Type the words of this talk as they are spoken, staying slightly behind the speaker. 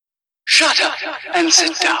Shut up and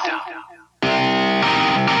sit down.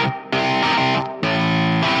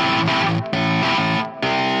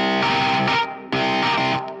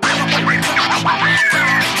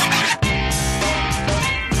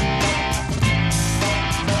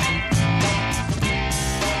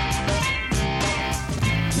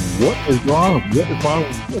 What is wrong? What is wrong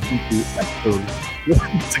with listening to episode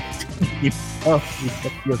 116 of the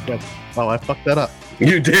STS Guys? Wow, I fucked that up.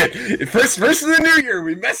 You did. First of the new year,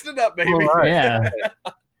 we messed it up, baby. All right. Yeah.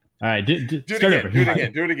 All right. Do Do it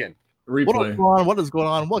it again. Replay. What is going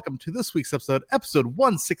on? Welcome to this week's episode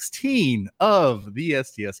 116 of the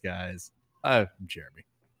STS Guys. I'm Jeremy.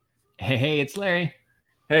 Hey, it's Larry.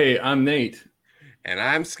 Hey, I'm Nate. And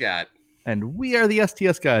I'm Scott. And we are the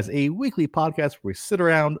STS Guys, a weekly podcast where we sit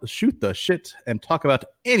around, shoot the shit, and talk about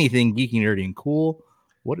anything geeky, nerdy, and cool.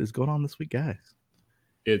 What is going on this week, guys?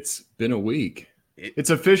 It's been a week.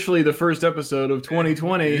 It's officially the first episode of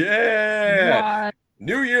 2020. Yeah. What?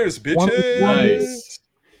 New Year's, bitches. Nice.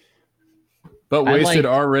 But I Wasted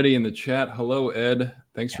like- already in the chat. Hello, Ed.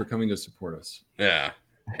 Thanks for coming to support us. Yeah.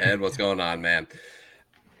 Ed, what's going on, man?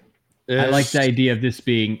 I like the idea of this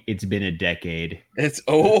being it's been a decade, It's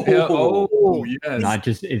Yes. not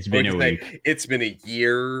just it's been a week. It's been a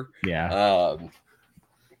year. Yeah.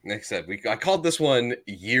 Like I said, I called this one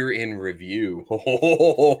Year in Review.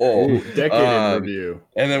 Ooh, decade in review.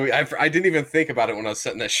 And then I didn't even think about it when I was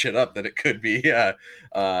setting that shit up that it could be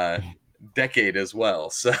decade as well.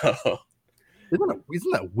 So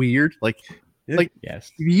Isn't that weird?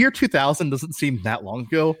 Yes. The year 2000 doesn't seem that long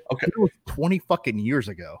ago. Okay. It was 20 fucking years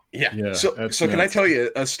ago. Yeah, So that's can I nuts. tell you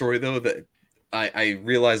a story though that I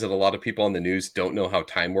realize that a lot of people on the news don't know how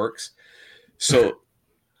time works. So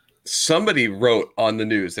somebody wrote on the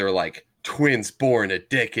news, they were like, twins born a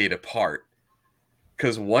decade apart.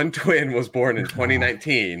 Because one twin was born in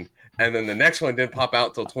 2019, and then the next one didn't pop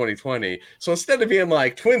out till 2020. So instead of being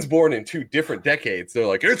like twins born in two different decades, they're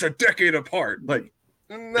like, it's a decade apart. Like,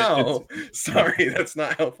 no, sorry, that's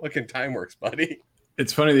not how fucking time works, buddy.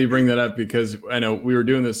 It's funny that you bring that up because I know we were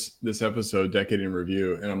doing this episode, Decade in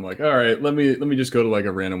Review, and I'm like, all right, let me just go to like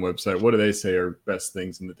a random website. What do they say are best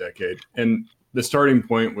things in the decade? And the starting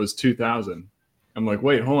point was 2000. I'm like,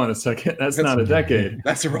 wait, hold on a second. That's not a decade.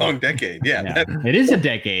 That's the wrong decade. Yeah, Yeah. It is a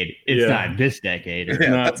decade. It's Yeah. not this decade. It's Yeah,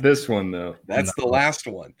 not this one though. that's the last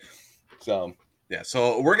one. So yeah,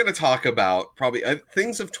 so we're gonna talk about probably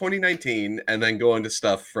things of 2019, and then go into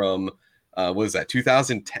stuff from what was that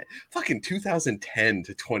 2010? Fucking 2010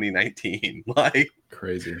 to 2019. Like,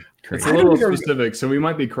 Crazy. Crazy. It's a little specific, so we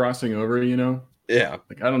might be crossing over. yeah,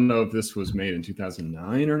 Like I don't know if this was made in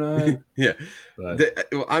 2009 or not. yeah. But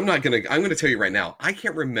I'm gonna tell you right now, I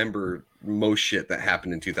can't remember most shit that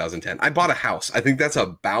happened in 2010. I bought a house. I think that's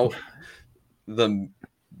about the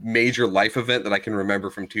major life event that I can remember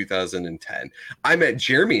from 2010. I met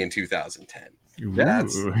Jeremy in 2010.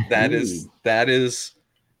 That is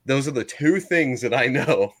those are the two things that I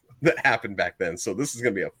know that happened back then. So this is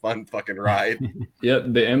gonna be a fun fucking ride. yeah,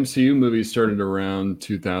 the MCU movie started around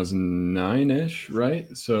 2009-ish, right?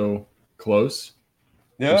 So close.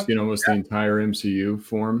 We've seen almost the entire MCU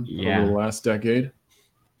form over the last decade.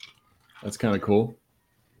 That's kind of cool.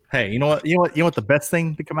 Hey, you know what the best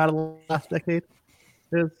thing to come out of the last decade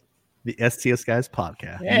is? The STS Guys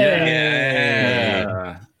podcast.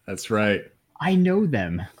 Yeah. That's right. I know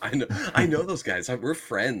them. I know those guys. We're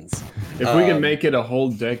friends. If we can make it a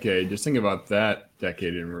whole decade, just think about that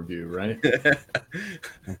decade in review, right?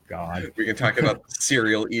 God. We can talk about the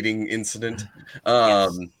cereal eating incident.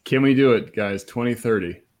 Can we do it, guys?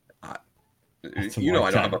 2030. That's a You know long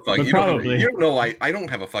I don't have a time. fucking. But You don't, probably. you don't know I don't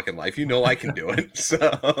have a fucking life. You know I can do it. So,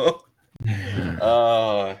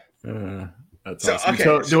 That's So, awesome.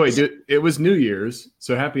 okay, So wait, it was New Year's.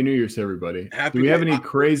 So happy New Year's to everybody. Happy Do we have New- any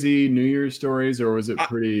crazy New Year's stories, or was it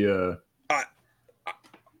pretty? Go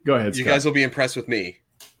ahead, you Scott. guys will be impressed with me.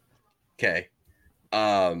 Okay.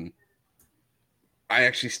 I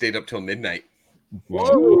actually stayed up till midnight.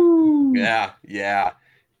 Whoa. Yeah.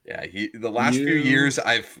 The last few years,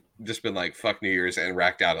 I've just been like, fuck New Year's, and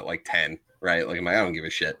racked out at like 10, right? Like, I don't give a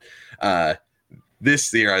shit.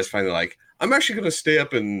 This year, I was finally like, I'm actually going to stay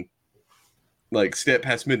up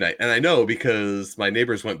past midnight. And I know because my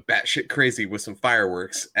neighbors went batshit crazy with some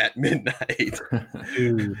fireworks at midnight.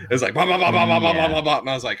 It was like, blah, blah, blah, blah, blah, blah, blah, blah, blah. And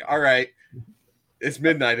I was like, all right, it's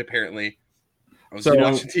midnight, apparently. I was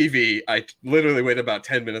watching TV. I literally waited about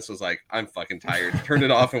 10 minutes, was like, I'm fucking tired. Turned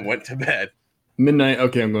it off and went to bed. Midnight.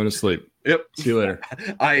 Okay, I'm going to sleep. Yep. See you later.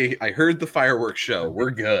 I heard the fireworks show.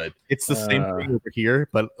 We're good. It's the same thing over here,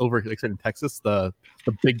 but over like I said, in Texas, the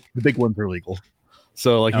big ones are legal.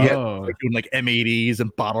 So like he had Oh. like doing like M80s and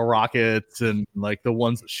bottle rockets and like the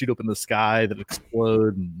ones that shoot up in the sky that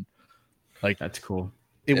explode and like That's cool.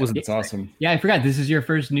 it was It's awesome. Yeah, I forgot. This is your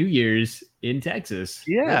first New Year's in Texas.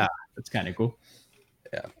 yeah. That's kind of cool.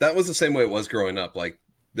 Yeah, that was the same way it was growing up. Like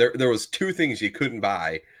there was two things you couldn't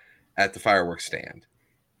buy at the fireworks stand,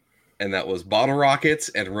 and that was bottle rockets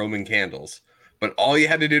and Roman candles. But all you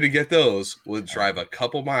had to do to get those was drive a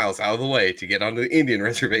couple miles out of the way to get onto the Indian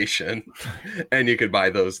reservation, and you could buy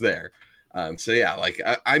those there. So yeah, like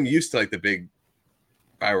I'm used to like the big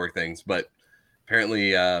firework things, but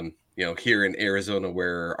apparently, here in Arizona,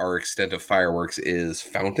 where our extent of fireworks is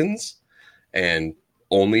fountains and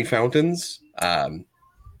only fountains,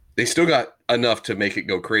 they still got enough to make it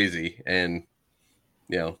go crazy, and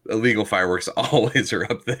illegal fireworks always are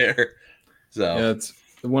up there. So Yeah, it's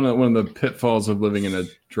one of the pitfalls of living in a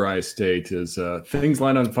dry state is things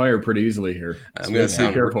light on fire pretty easily here. I'm gonna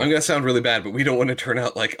be careful. sound really bad, but we don't want to turn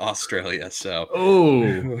out like Australia. So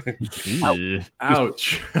Oh, Ugh.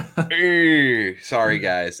 ouch! sorry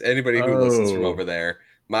guys, anybody who listens from over there,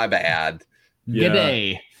 my bad. Yeah.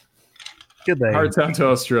 G'day. Good day. Hearts out to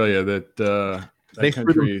Australia. That They threw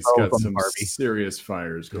country's themselves got on some Barbie. serious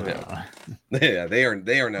fires going on. Uh, Yeah, they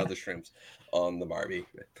are now the shrimps on the Barbie.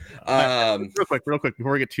 Real quick,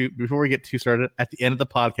 before we get too started, at the end of the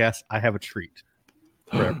podcast, I have a treat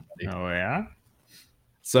for everybody. oh yeah.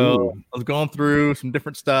 So Ooh. I was going through some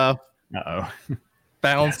different stuff, Oh.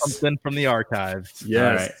 found Yes. something from the archives.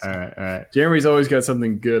 Yes. All right. Jeremy's always got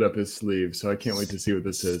something good up his sleeve, so I can't wait to see what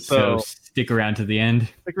this is. So- So stick around to the end.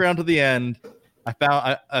 Stick around to the end.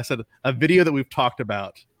 I said a video that we've talked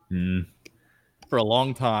about for a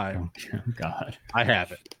long time. Oh God. I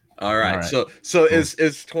have it. All right. All right. So is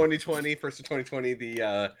 2020 first of 2020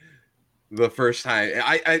 the first time?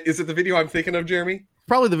 I is it the video I'm thinking of, Jeremy?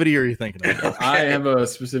 Probably the video you're thinking of. I have a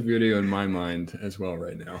specific video in my mind as well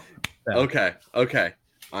right now. Okay.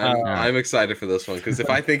 I'm excited for this one because if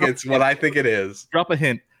I think it's what I think it is, Drop a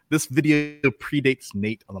hint. This video predates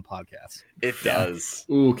Nate on the podcast. it does.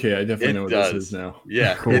 Okay, I definitely It know what does. this is now.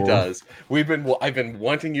 Yeah, Cool. it does. I've been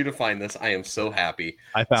wanting you to find this. I am so happy.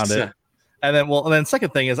 I found it. And then second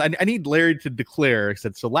thing is I need Larry to declare. I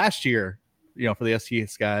said so last year, for the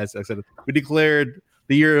STS guys, I said we declared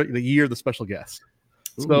the year of the special guest.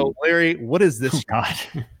 So Ooh. Larry, what is this? Oh God.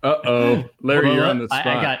 Uh-oh. Larry, Well, you're on the spot.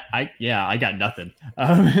 I got nothing.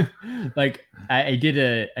 Like I did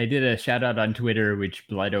a shout out on Twitter, which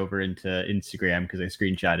bled over into Instagram because I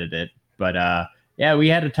screenshotted it. But yeah, we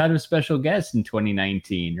had a ton of special guests in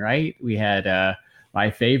 2019, right? We had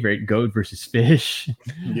my favorite, Goat versus Fish.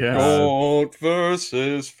 Yes. Goat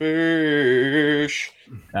versus fish.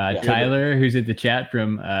 Tyler, who's in the chat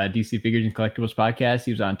from DC Figures and Collectibles podcast,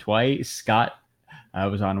 he was on twice. Scott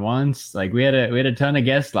was on once. Like we had a ton of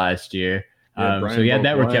guests last year. Yeah, So Brian yeah,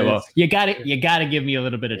 that worked out well. Volkowitz. You gotta give me a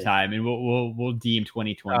little bit of time, and we'll deem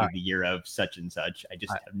 2020 the year of such and such. I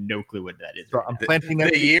just have no clue what that is. So right I'm now. planting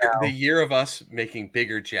that The year of us making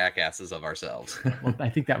bigger jackasses of ourselves. Well, I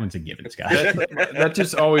think that one's a given, Scott. That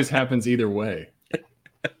just always happens either way.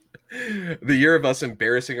 The year of us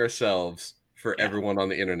embarrassing ourselves for everyone on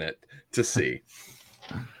the internet to see.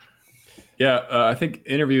 Yeah, I think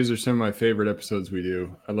interviews are some of my favorite episodes we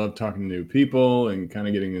do. I love talking to new people and kind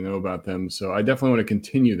of getting to know about them. So I definitely want to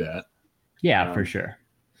continue that. Yeah, for sure.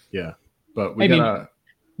 Yeah, but I mean,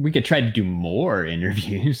 we could try to do more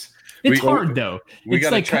interviews. It's hard though. We It's got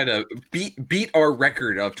to like- try to beat our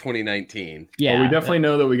record of 2019. Yeah, well, we definitely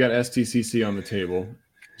know that we got STCC on the table.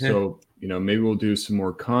 So, maybe we'll do some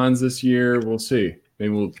more cons this year. We'll see. Maybe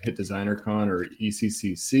we'll hit Designer Con or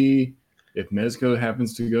ECCC. If Mezco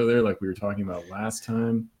happens to go there, like we were talking about last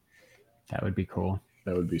time, that would be cool.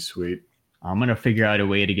 that would be sweet. I'm gonna figure out a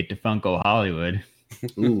way to get to Funko Hollywood.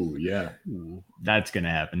 Ooh, yeah. That's gonna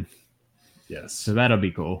happen. Yes. So that'll be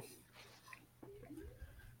cool.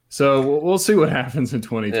 So we'll see what happens in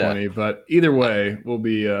 2020, but either way, we'll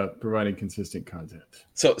be providing consistent content.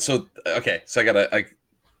 So okay. So I got a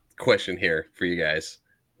question here for you guys.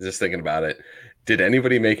 Just thinking about it. Did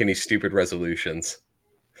anybody make any stupid resolutions?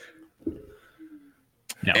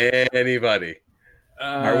 No. Anybody?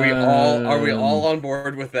 Are we all on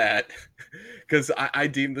board with that? Because I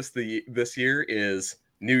deem this year is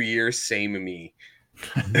New Year, same me.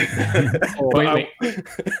 Wait.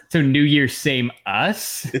 So New Year, same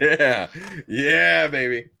us? Yeah,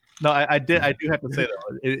 baby. No, I do have to say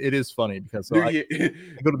though, it is funny because New I Year,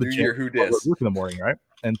 go to the New gym Year, who I go dis? to work in the morning, right?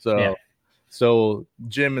 And Yeah. so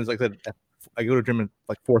gym is like I said, I go to gym at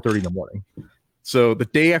like 4:30 in the morning. So the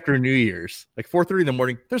day after New Year's, like 4:30 in the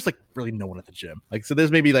morning, there's like really no one at the gym. Like, so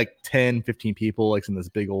there's maybe like 10, 15 people, like in this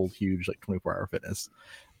big old huge, like 24-hour fitness.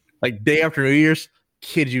 Like day after New Year's,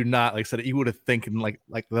 kid you not, like I said, you would have thinking like,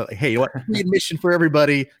 hey, what free admission for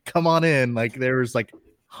everybody? Come on in. Like there was like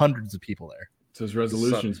hundreds of people there. It's those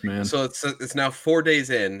resolutions, man. So it's now 4 days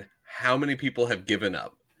in. How many people have given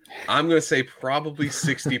up? I'm going to say probably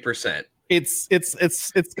 60%. It's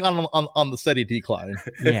gone on the steady decline.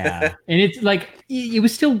 Yeah, and it's like it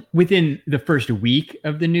was still within the first week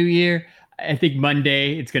of the new year. I think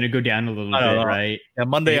Monday it's going to go down a little bit, right? Yeah,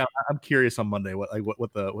 Monday. I'm curious on Monday what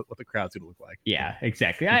the crowd's going to look like. Yeah,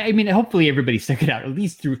 exactly. I mean, hopefully everybody stuck it out at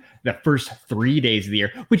least through the first 3 days of the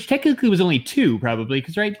year, which technically was only 2, probably,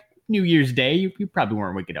 because right, New Year's Day you probably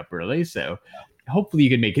weren't waking up early, so hopefully you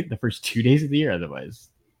can make it the first 2 days of the year. Otherwise,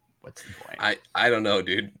 what's the point? I don't know,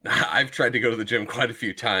 dude. I've tried to go to the gym quite a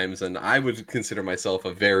few times, and I would consider myself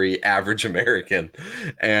a very average American,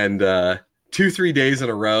 and 2-3 days in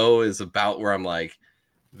a row is about where I'm like,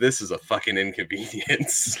 this is a fucking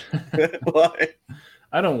inconvenience. Like,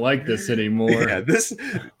 I don't like this anymore. Yeah, this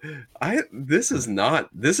is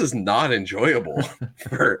not enjoyable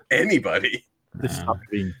for anybody. This stopped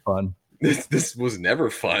being fun. This was never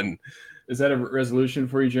fun. Is that a resolution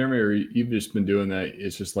for you, Jeremy, or you've just been doing that?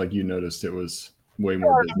 It's just like you noticed it was way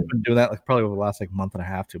more busy. I've been doing that like probably over the last like month and a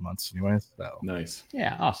half, 2 months, anyways. So Nice.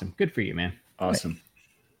 Yeah, awesome. Good for you, man. Awesome.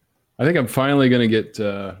 I think I'm finally going to get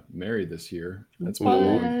married this year. That's been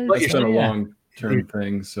a long-term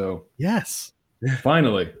thing. So yes,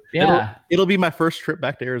 finally, Yeah, it'll be my first trip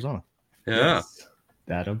back to Arizona. Yeah. Yes.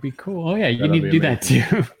 that'll be cool. Oh yeah, you That'll need to be do that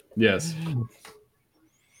too. Yes.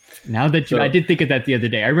 Now that So- I did think of that the other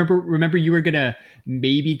day. I remember you were gonna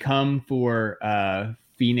maybe come for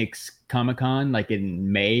Phoenix Comic-Con like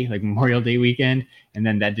in May, like Memorial Day weekend, and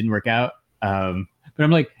then that didn't work out. But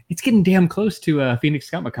I'm like, it's getting damn close to Phoenix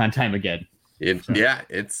Comic-Con time again.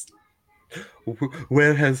 It's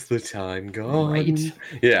where has the time gone? Right.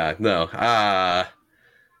 Yeah, no.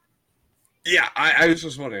 Yeah, I was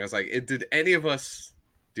just wondering. I was like, did any of us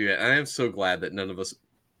do it? And I am so glad that none of us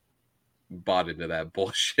bought into that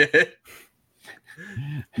bullshit.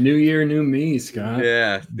 New year, new me, Scott.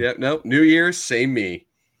 Yeah. No, New Year's, same me.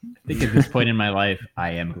 I think at this point in my life,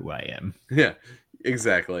 I am who I am. Yeah,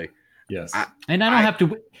 exactly. Yes. And I don't have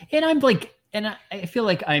to. And I'm like, and I feel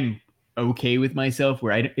like I'm okay with myself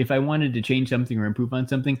where if I wanted to change something or improve on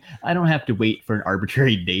something, I don't have to wait for an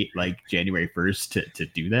arbitrary date like January 1st to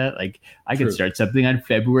do that. Like I can True. start something on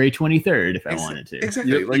February 23rd if I wanted to.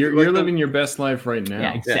 Exactly. You're living your best life right now.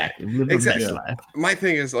 Yeah, exactly. Live the Exactly. best life. My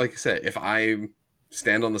thing is, like I said, if I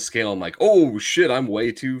stand on the scale, I'm like, oh shit, I'm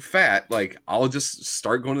way too fat. Like, I'll just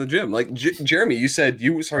start going to the gym. Like Jeremy, you said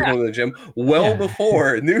you started going to the gym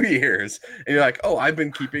before New Year's, and you're like, oh, I've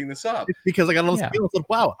been keeping this up Because I got on the scale and said,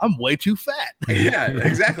 wow, I'm way too fat. Yeah,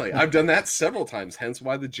 exactly. I've done that several times. Hence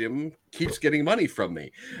why the gym keeps getting money from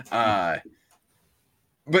me.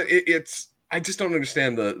 But it's. I just don't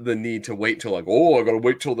understand the need to wait till like, oh, I gotta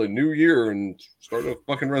wait till the new year and start a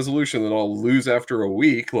fucking resolution that I'll lose after a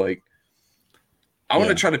week. Like, I want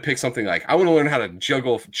to try to pick something like, I want to learn how to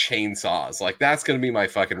juggle chainsaws. Like, that's going to be my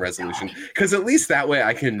fucking resolution. Because at least that way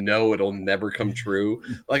I can know it'll never come true.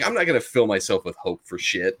 Like, I'm not going to fill myself with hope for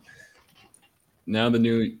shit. Now the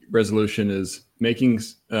new resolution is getting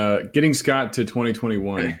Scott to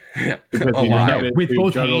 2021. Yeah. Because Oh, you wow. know, With to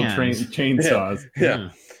both juggle hands. chainsaws. Yeah.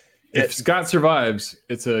 If Scott survives,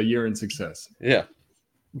 it's a year in success. Yeah.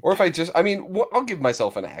 Or if I'll give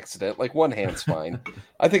myself an accident. Like, one hand's fine.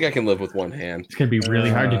 I think I can live with one hand. It's gonna be really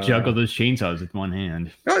hard to juggle those chainsaws with one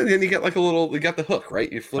hand. Oh, and then you get like you got the hook, right?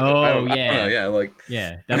 You flip it. Oh, I don't know. yeah. Like,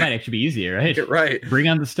 Yeah, that might actually be easier, right? get right. Bring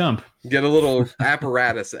on the stump. Get a little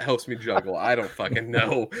apparatus that helps me juggle. I don't fucking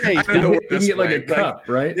know. Hey, I don't know where You can this get like a went. cup,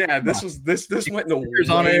 right? Yeah, this went in Stickers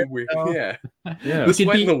the on way it, weird. you know? Yeah, Yeah. this It could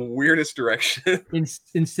went in be- the weirdest direction.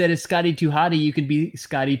 Instead of Scotty Too Hottie, you could be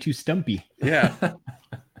Scotty Too Stumpy. Yeah.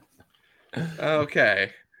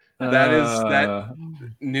 Okay. That is that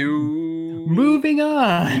new. Moving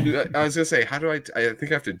on. I was gonna say, how do I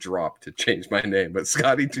think I have to drop to change my name, but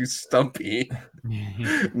Scotty Too Stumpy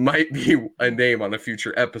might be a name on a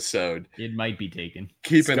future episode. It might be taken.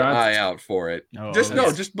 Keep an Scott's- eye out for it. Oh, Just okay.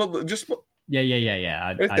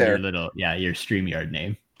 Yeah. Right On there. your little, your StreamYard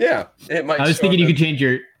name. yeah. It might. I was show thinking you up. could change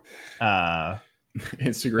your.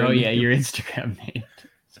 Instagram. Oh yeah, your Instagram name,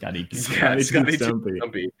 Scotty. Too. Scotty Scotty Too Stumpy.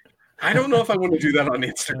 Stumpy. I don't know if I want to do that on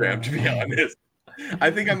Instagram, to be honest. I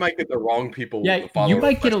think I might get the wrong people. Yeah, to follow you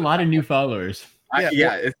might get a request. lot of new followers.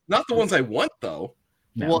 Yeah, it's not the ones I want though.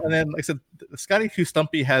 No. Well, and then like I said, Scotty Too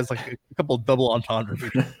Stumpy has like a couple double entendres.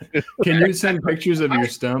 Can you send pictures of your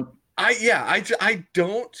stump? I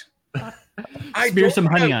don't. I Smear don't some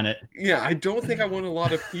think honey I- on it. Yeah, I don't think I want a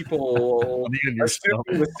lot of people Honey on your assuming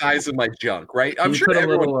stump. the size of my junk, right? Can I'm you sure put a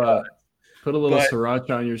everyone little, does. Put a little But- sriracha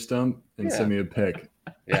on your stump and Yeah. send me a pic.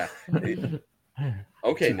 Yeah.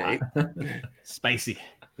 Okay, Nate. Spicy.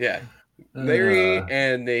 Yeah. Larry Uh,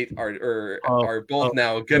 and Nate are Oh, both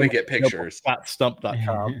now gonna get pictures.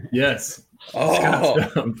 ScottStump.com. yes. Oh,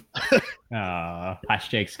 Scott Stump.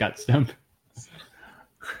 Hashtag Scott Stump.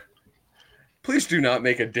 please do not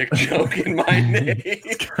make a dick joke in my name.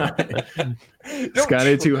 Don't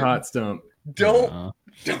Scotty too trend- hot stump. Don't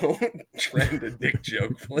trend a dick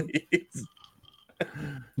joke, please.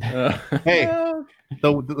 Hey,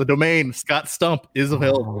 the domain Scott Stump is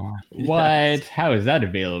available. What? How is that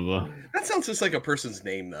available? That sounds just like a person's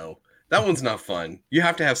name, though. That one's not fun. You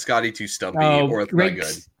have to have Scotty too stumpy, Oh, or it's right, not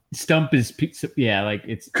good. Stump is yeah, like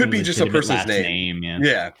it's Could be just a legitimate person's last name. Yeah.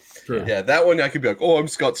 Yeah, True. yeah. That one I could be like, "Oh, I'm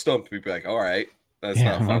Scott Stump." We'd be like, "All right, that's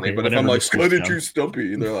Yeah, not funny." okay, But if I'm whatever, like Mr. Scotty Stump. too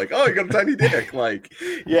stumpy, and they're like, "Oh, you got a tiny dick," like,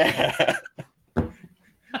 yeah.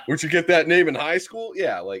 Would you get that name in high school?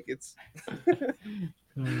 Yeah, like it's.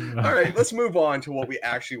 All right, let's move on to what we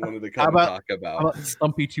actually wanted to come and talk How about. about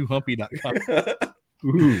stumpy2humpy.com?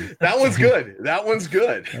 Ooh, That one's good. That one's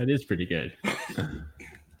good. that is pretty good.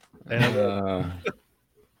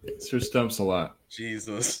 Sir Stumps a lot.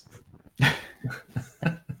 Jesus.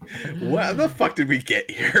 What the fuck did we get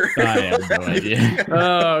here? I have no idea.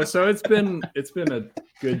 Oh, so it's been a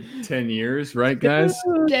good 10 years, right, guys?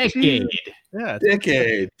 Decade. Yeah,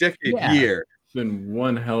 Decade Yeah. year. It's been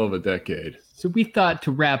one hell of a decade. So we thought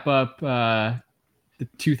to wrap up the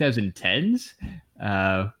 2010s,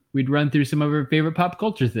 we'd run through some of our favorite pop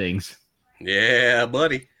culture things. Yeah,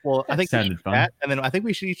 buddy. well, I think we Sounded should fun. do that, and then I think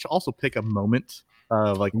we should each also pick a moment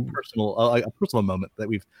of like personal, a personal moment that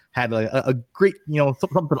we've had, like a great,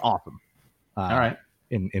 something awesome. All right.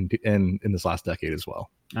 in this last decade as well.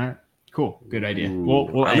 All right. Cool. Good idea. Ooh,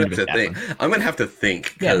 We'll I'm end gonna with have to that think. one. I'm gonna have to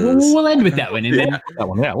think. Yeah, 'cause- we'll end with that one, and then That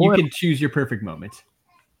one, yeah. you Well, can choose your perfect moment.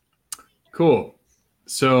 Cool.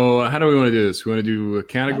 So how do we want to do this? We want to do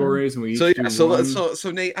categories and we each So do yeah, so one?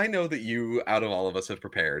 so Nate, I know that you, out of all of us, have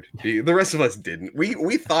prepared. The rest of us didn't.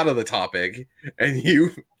 We thought of the topic, and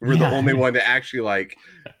you were the Yeah. only one to actually like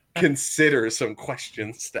consider some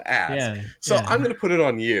questions to ask. Yeah. So yeah. I'm gonna put it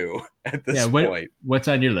on you at this Yeah, point. What's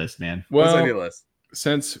on your list, man? What's on Well, your list?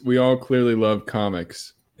 since we all clearly love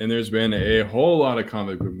comics, and there's been a whole lot of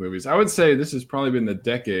comic book movies, I would say this has probably been the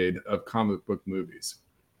decade of comic book movies.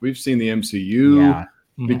 We've seen the MCU Yeah.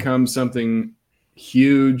 become something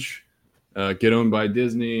huge, get owned by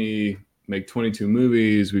Disney, make 22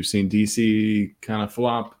 movies. We've seen DC kind of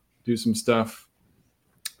flop, do some stuff.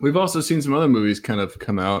 We've also seen some other movies kind of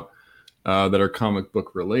come out that are comic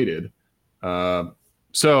book related.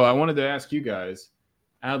 So I wanted to ask you guys,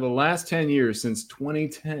 out of the last 10 years since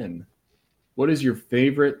 2010, what is your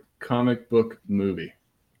favorite comic book movie?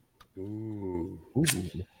 Ooh.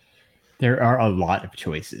 There are a lot of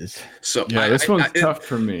choices. So Yeah, this one's tough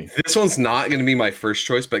for me. This one's not going to be my first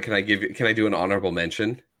choice, but can I do an honorable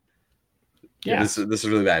mention? Yeah. This is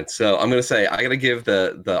really bad. So I'm going to say I got to give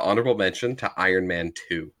the honorable mention to Iron Man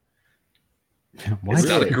 2. What? It's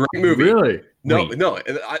not a great movie. Really? No, Wait. no.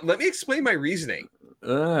 Let me explain my reasoning.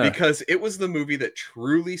 Because it was the movie that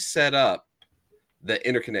truly set up the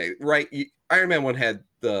interconnect. Right? Iron Man 1 had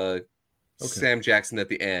the Sam Jackson at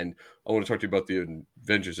the end. I want to talk to you about the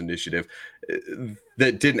Avengers Initiative.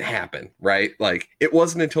 That didn't happen, right? Like, it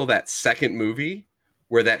wasn't until that second movie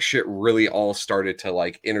where that shit really all started to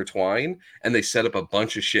like intertwine, and they set up a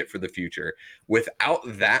bunch of shit for the future. Without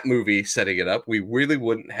that movie setting it up, we really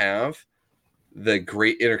wouldn't have the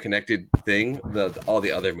great interconnected thing, all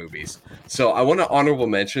the other movies. So I want to honorable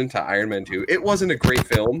mention to Iron Man 2. It wasn't a great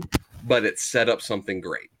film, but it set up something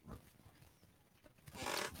great.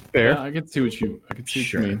 Fair. Yeah, I can see what you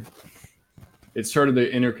mean. It started the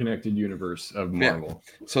interconnected universe of Marvel.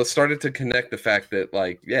 So it started to connect the fact that,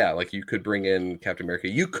 like you could bring in Captain America.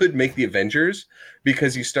 You could make the Avengers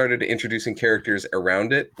because you started introducing characters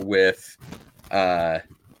around it with,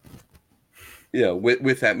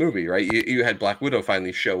 with that movie, right? You had Black Widow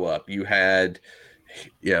finally show up. You had,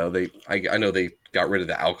 I know they got rid of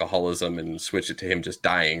the alcoholism and switched it to him just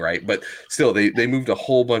dying, right? But still, they moved a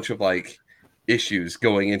whole bunch of like issues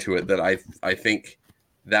going into it that I think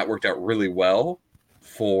that worked out really well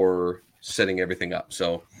for setting everything up.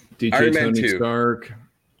 So DJ Iron Man Tony 2. Stark.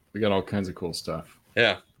 We got all kinds of cool stuff.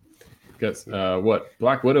 Yeah. Got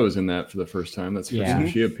Black Widow is in that for the first time. That's the first time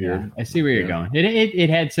she appeared. Yeah, I see where you're going. It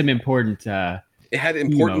had some important. It had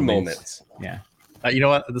important moments. Yeah. You know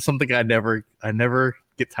what? There's something I never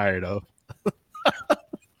get tired of.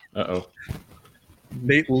 Uh-oh.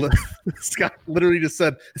 Scott literally just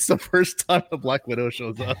said it's the first time a Black Widow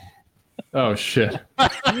shows up. Oh shit!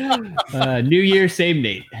 New Year, same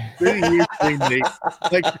Nate. Like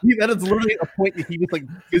that is literally a point that he was like.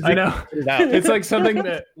 I know. It out. It's like something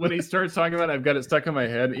that when he starts talking about, I've got it stuck in my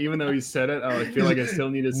head. Even though he said it, I feel like I still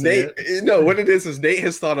need to say it. No, what it is Nate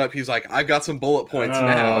has thought up. He's like, I've got some bullet points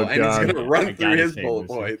now, and he's gonna run through his bullet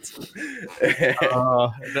points.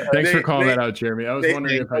 Thanks for calling that out, Jeremy. I was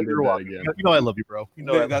wondering if I did that again. You know I love you, bro. You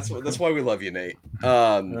know that's why we love you, Nate.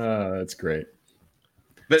 That's great.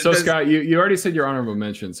 But so Scott, you already said your honorable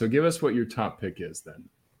mention. So give us what your top pick is then.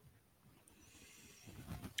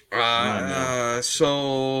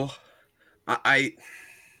 So I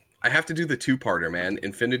have to do the two-parter, man.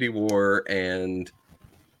 Infinity War and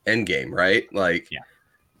Endgame, right? Like, yeah.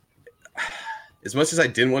 As much as I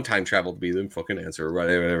didn't want time travel to be the fucking answer or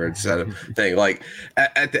whatever it's that thing, like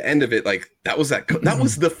at the end of it, like that was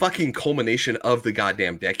the fucking culmination of the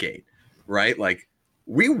goddamn decade, right? Like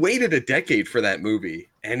we waited a decade for that movie,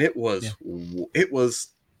 and it was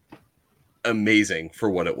amazing for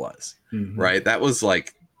what it was, right? That was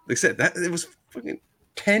like I said, that it was fucking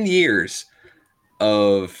 10 years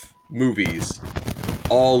of movies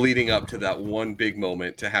all leading up to that one big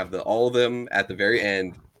moment to have all of them at the very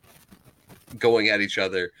end going at each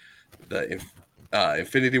other. The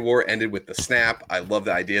Infinity War ended with the snap. I love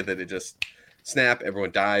the idea that it just snap,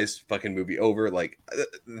 everyone dies, fucking movie over. Like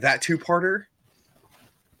that two-parter,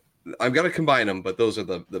 I'm gonna combine them, but those are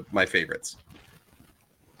my favorites.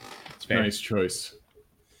 Nice choice.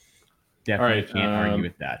 Definitely All right, can't argue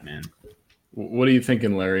with that, man. What are you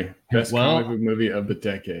thinking, Larry? Best comic book movie of the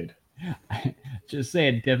decade. Just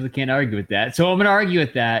saying, definitely can't argue with that. So I'm going to argue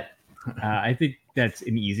with that. I think that's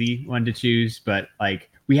an easy one to choose, but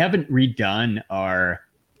like we haven't redone our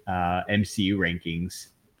MCU rankings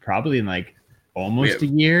probably in like almost a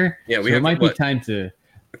year. Yeah, it might be time to.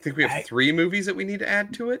 I think we have 3 movies that we need to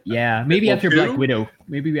add to it. Yeah, maybe after Black Widow.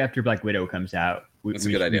 Maybe after Black Widow comes out. That's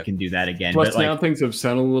a good idea. We can do that again. Plus, but now things have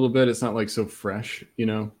settled a little bit. It's not like so fresh, you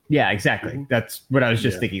know? Yeah, exactly. That's what I was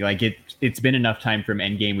just thinking. Like it's been enough time from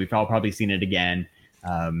Endgame. We've all probably seen it again.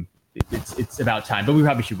 It's about time, but we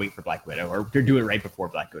probably should wait for Black Widow or do it right before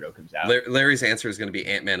Black Widow comes out. Larry's answer is going to be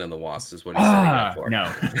Ant-Man and the Wasp, is what he's setting up for. No,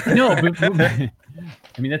 but I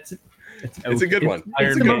mean that's it's a good one.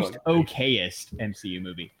 It's the most okayest MCU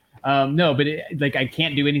movie. No, but I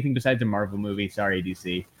can't do anything besides a Marvel movie. Sorry,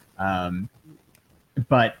 DC.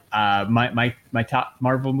 But my top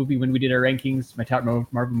Marvel movie when we did our rankings, my top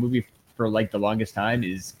Marvel movie for like the longest time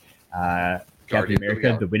is Captain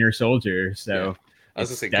America: The Winter Soldier. So I was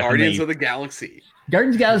gonna say Guardians of the Galaxy.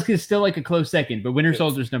 Guardians of the Galaxy is still like a close second, but Winter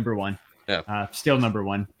Soldier's number one. Yeah, still number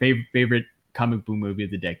one. Favorite comic book movie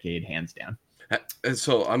of the decade, hands down. And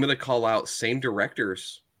so I'm gonna call out same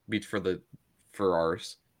directors for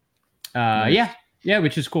ours. Yeah,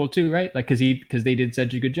 which is cool too, right? Like because they did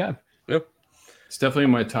such a good job. Yep. It's definitely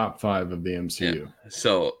in my top 5 of the MCU. Yeah.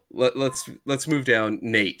 So let's move down.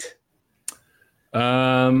 Nate. Well,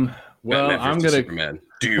 I'm gonna Superman.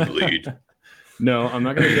 Do you bleed? No, I'm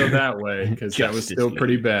not gonna go that way because that was still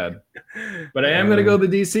pretty bad. But I am gonna go the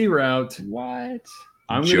DC route. What?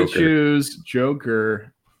 I'm gonna choose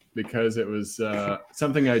Joker because it was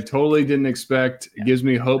something I totally didn't expect. It gives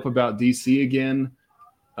me hope about DC again.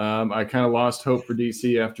 I kind of lost hope for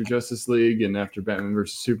DC after Justice League and after Batman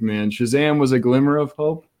vs. Superman. Shazam was a glimmer of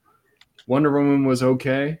hope. Wonder Woman was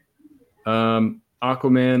okay.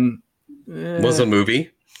 Aquaman was a movie.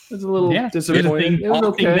 It was a little disappointing. It was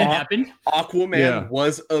okay. That happened. Aquaman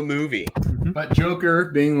was a movie. But Joker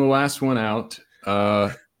being the last one out,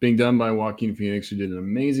 being done by Joaquin Phoenix, who did an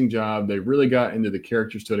amazing job. They really got into the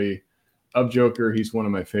character study of Joker. He's one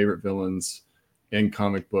of my favorite villains in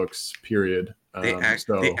comic books, period. They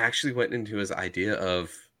actually went into his idea of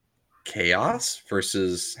chaos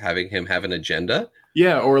versus having him have an agenda.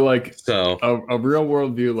 Yeah, or like a real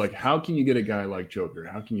world view. Like, how can you get a guy like Joker?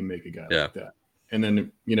 How can you make a guy like that? And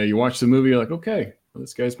then, you watch the movie, you're like, okay, well,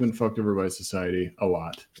 this guy's been fucked over by society a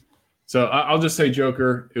lot. So I'll just say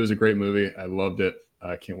Joker. It was a great movie. I loved it.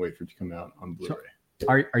 I can't wait for it to come out on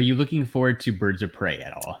Blu-ray. Are you looking forward to Birds of Prey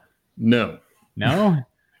at all? No.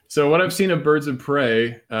 So what I've seen of Birds of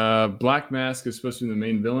Prey, Black Mask is supposed to be the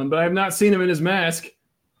main villain, but I have not seen him in his mask.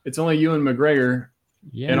 It's only Ewan McGregor.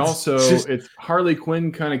 Yeah, and also it's Harley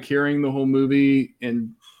Quinn kind of carrying the whole movie,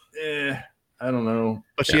 and I don't know.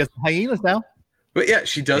 But she has hyenas now. But yeah,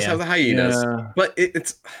 she does have the hyenas. Yeah. But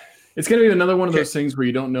it's going to be another one of those things where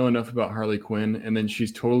you don't know enough about Harley Quinn, and then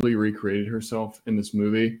she's totally recreated herself in this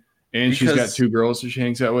movie, and she's got 2 girls that she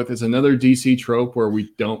hangs out with. It's another DC trope where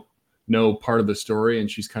we don't know part of the story, and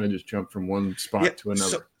she's kind of just jumped from one spot to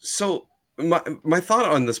another. So my thought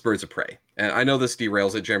on this Birds of Prey and I know this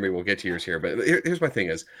derails it, Jeremy, we'll get to yours here, but here's my thing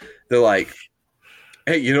is, they're like,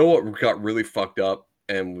 hey, you know what got really fucked up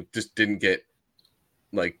and just didn't get,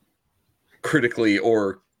 like, critically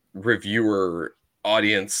or reviewer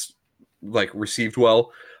audience, like, received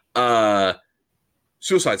well?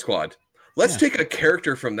 Suicide Squad. Let's take a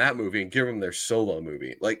character from that movie and give them their solo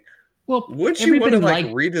movie. Like, well, wouldn't you want to, like,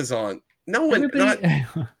 redesign? No one, not...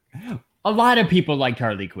 A lot of people liked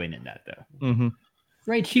Harley Quinn in that, though. Mm-hmm.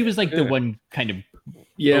 Right? She was like the one kind of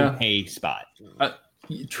okay spot.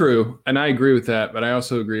 True. And I agree with that. But I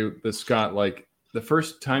also agree with Scott. Like, the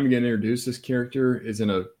first time you get introduced, this character is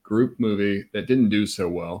in a group movie that didn't do so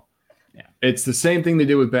well. Yeah. It's the same thing they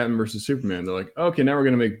did with Batman versus Superman. They're like, okay, now we're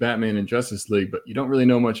going to make Batman in Justice League, but you don't really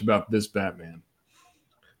know much about this Batman.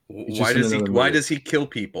 Why does he kill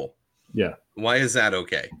people? Yeah. Why is that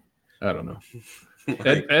okay? I don't know.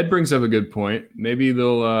 Ed brings up a good point. Maybe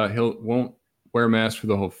he'll won't wear a mask for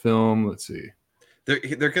the whole film. Let's see.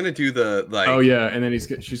 They're gonna do the like. Oh yeah, and then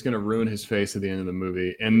she's gonna ruin his face at the end of the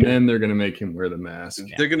movie, and then they're gonna make him wear the mask.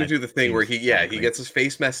 They're gonna do the thing where he gets his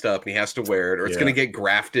face messed up and he has to wear it, or it's gonna get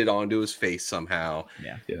grafted onto his face somehow.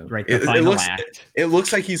 Yeah. Right. It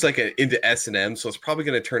looks like he's like into S&M, so it's probably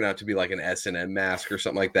gonna turn out to be like an S&M mask or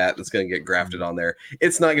something like that. That's gonna get grafted on there.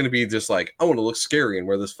 It's not gonna be just like, I want to look scary and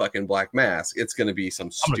wear this fucking black mask. It's gonna be some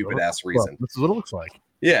stupid ass reason. This is what it looks like.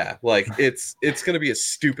 Yeah, like it's going to be a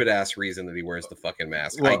stupid ass reason that he wears the fucking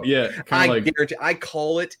mask. Well, I guarantee. I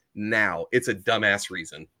call it now. It's a dumbass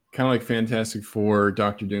reason. Kind of like Fantastic Four,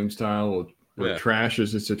 Doctor Doom style, where trash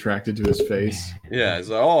is just attracted to his face. Yeah, it's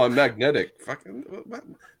like, oh, I'm magnetic. Fucking. What?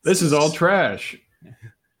 This is all trash.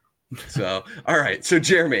 So, all right. So,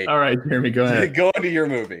 Jeremy. All right, Jeremy, go ahead. Go into your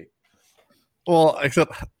movie. Well,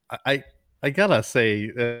 except I gotta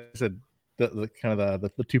say, I said the kind of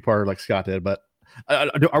the two-parter like Scott did, but.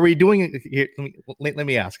 Are we doing? Let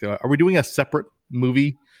me ask. Are we doing a separate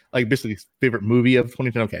movie, like basically favorite movie of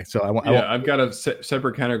 2010? Okay, so I've got a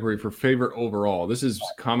separate category for favorite overall. This is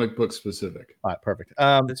comic book specific. All right, perfect.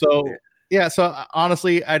 So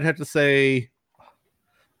honestly, I'd have to say,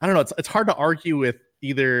 I don't know. It's hard to argue with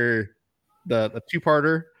either the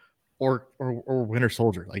two-parter or Winter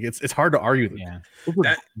Soldier. Like it's hard to argue with. Yeah, those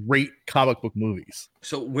are great comic book movies.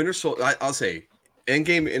 So Winter Soldier, I'll say.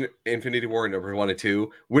 Endgame, Infinity War, number 1 and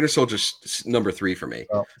 2. Winter Soldier's number 3 for me.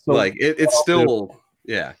 So like it's still,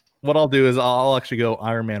 yeah. What I'll do is I'll actually go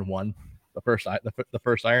Iron Man 1, the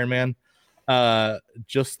first Iron Man.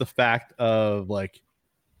 Just the fact of like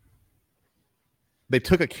they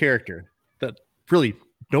took a character that really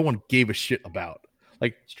no one gave a shit about.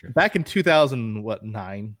 Like back in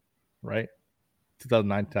 2009, right?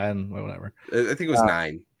 2009, 10, whatever. I think it was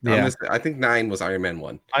 9. Yeah. I think 9 was Iron Man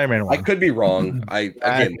 1. Iron Man 1. I could be wrong.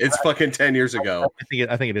 It's fucking 10 years ago.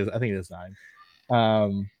 I think it is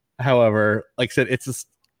 9. However, like I said, it's just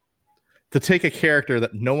to take a character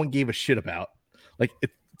that no one gave a shit about. Like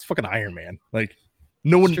it's fucking Iron Man. Like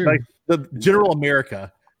no one, like the general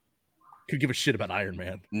America could give a shit about Iron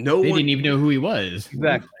Man. They didn't even know who he was.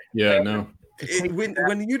 Exactly. Yeah, no.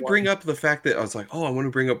 When you bring up the fact that I was like, oh, I want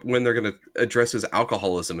to bring up when they're going to address his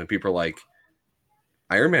alcoholism, and people are like,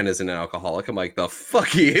 Iron Man isn't an alcoholic. I'm like, the fuck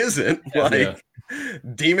he isn't.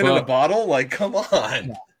 Demon in a bottle. Like, come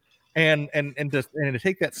on. And to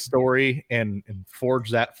take that story and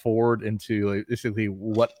forge that forward into like, basically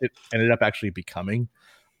what it ended up actually becoming,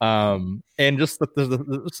 and just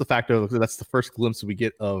the fact of that's the first glimpse we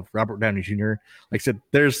get of Robert Downey Jr. Like I said,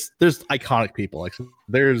 there's iconic people. Like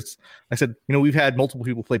we've had multiple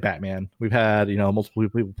people play Batman. We've had multiple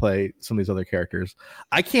people play some of these other characters.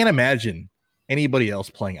 I can't imagine anybody else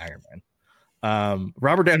playing Iron Man.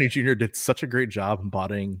 Robert Downey Jr. did such a great job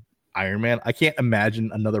embodying Iron Man. I can't imagine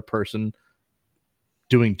another person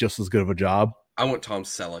doing just as good of a job. I want Tom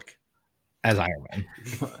Selleck as Iron Man.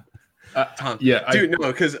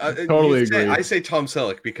 Because totally agree. I say Tom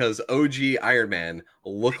Selleck because OG Iron Man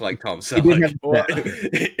looked like Tom Selleck.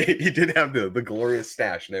 He did have the glorious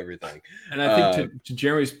stash and everything. And I think to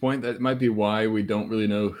Jeremy's point, that might be why we don't really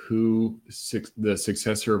know who the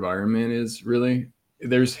successor of Iron Man is, really.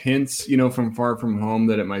 There's hints, from Far From Home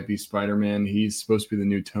that it might be Spider-Man. He's supposed to be the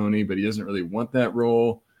new Tony, but he doesn't really want that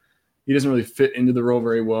role. He doesn't really fit into the role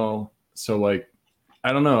very well. So, like,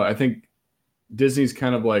 I don't know. I think Disney's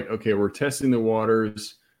kind of like, okay, we're testing the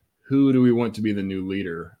waters. Who do we want to be the new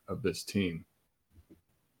leader of this team?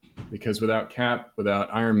 Because without Cap, without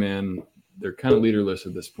Iron Man, they're kind of leaderless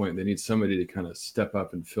at this point. They need somebody to kind of step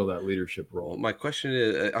up and fill that leadership role. Well, my question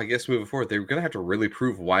is, I guess moving forward, they're going to have to really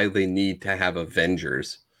prove why they need to have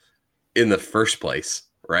Avengers in the first place,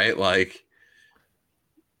 right? Like,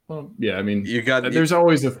 well, yeah, I mean, there's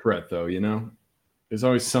always a threat, though, There's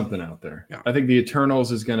always something out there. Yeah. I think the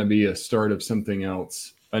Eternals is going to be a start of something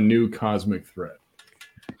else, a new cosmic threat.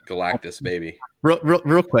 Galactus, baby.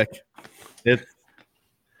 Real quick.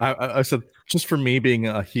 I said, just for me being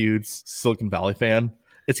a huge Silicon Valley fan,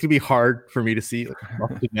 it's gonna be hard for me to see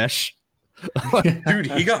Buff Dinesh. Dude,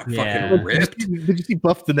 he got Yeah. fucking ripped. Did you see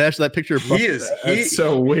Buff Dinesh? That picture of Buff That's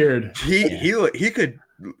so weird.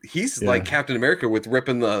 He's like Captain America with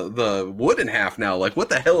ripping the wood in half now. Like, what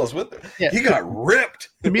the hell is with Yeah. He got ripped.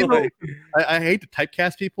 To me, Like, I hate to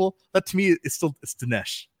typecast people. That to me, it's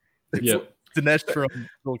Dinesh. It's Yep. Dinesh from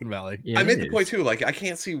Silicon Valley. Yeah, I it made the is. point too. Like, I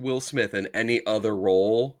can't see Will Smith in any other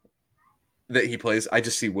role that he plays. I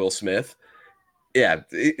just see Will Smith. Yeah,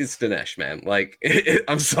 it's Dinesh, man. Like,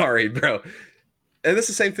 I'm sorry, bro. And it's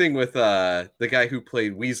the same thing with the guy who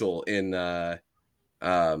played Weasel in Deadpool.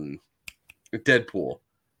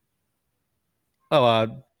 Oh,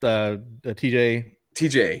 TJ.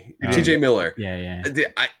 TJ Miller. Yeah.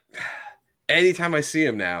 Anytime I see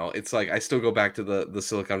him now, it's like I still go back to the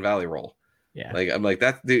Silicon Valley role. Yeah. Like, I'm like,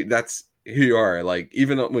 that dude, that's who you are. Like,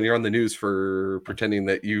 even when you're on the news for pretending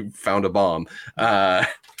that you found a bomb.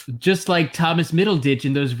 Just like Thomas Middleditch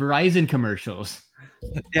in those Verizon commercials.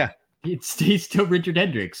 Yeah. He's still Richard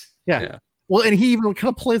Hendricks. Yeah. Well, and he even kind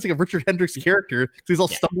of plays like a Richard Hendricks character because he's all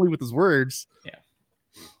stumbling with his words.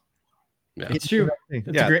 Yeah. It's true.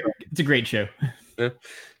 It's a great show.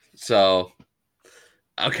 So,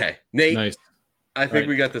 okay, Nate. Nice. I think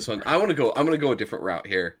we got this one. I'm gonna go a different route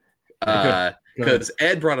here. Because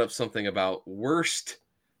Ed brought up something about worst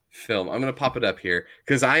film. I'm gonna pop it up here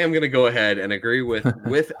because I am gonna go ahead and agree with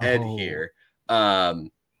Ed here.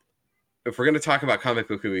 If we're gonna talk about comic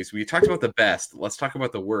book movies, we talked about the best. Let's talk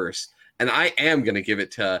about the worst. And I am gonna give it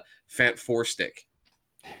to Fant Four Stick.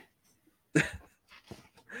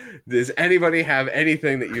 Does anybody have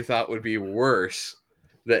anything that you thought would be worse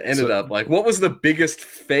that ended up like? What was the biggest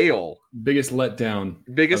fail? Biggest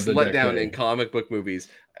letdown In comic book movies.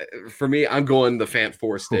 For me, I'm going the Fant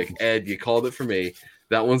Four Stick. Ed, you called it for me.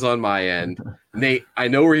 That one's on my end. Nate, I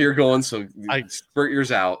know where you're going, so spurt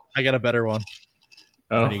yours out. I got a better one.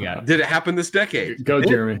 Oh, What do you got? Did it happen this decade? Go,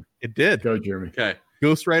 Jeremy. It did. Go, Jeremy. Okay.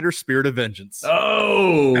 Ghost Rider: Spirit of Vengeance.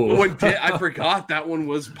 Oh, I forgot that one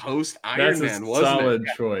was post Iron that's Man, a wasn't solid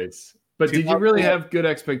it? choice. But did you really have good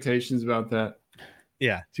expectations about that?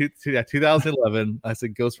 Yeah, 2011. I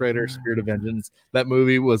said Ghost Rider: Spirit of Vengeance. That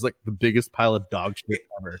movie was like the biggest pile of dog shit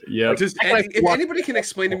ever. Yeah. If anybody can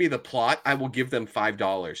explain to me the plot, I will give them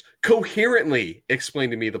 $5. Coherently explain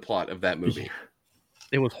to me the plot of that movie.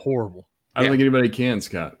 It was horrible. I don't think anybody can,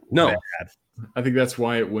 Scott. No. I think that's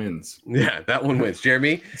why it wins. Yeah, that one wins.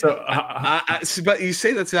 Jeremy? So, But you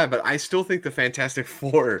say that's bad, but I still think the Fantastic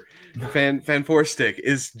Four, Fan Four Stick,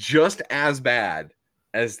 is just as bad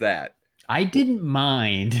as that. I didn't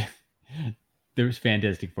mind the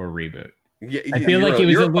Fantastic Four reboot. Yeah, I feel like it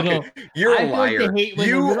was a little. You're a I feel like the liar. hate was a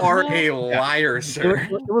You little- are a liar, sir.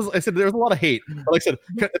 I said there was a lot of hate. But like I said,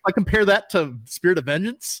 if I compare that to Spirit of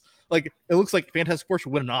Vengeance, like it looks like Fantastic Four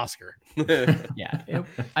should win an Oscar. Yeah,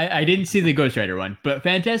 I didn't see the Ghost Rider one, but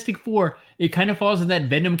Fantastic Four, it kind of falls in that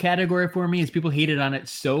Venom category for me, as people hated on it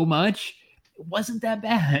so much. It wasn't that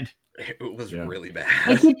bad. It was really bad.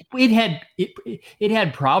 Like it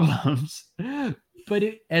had problems, but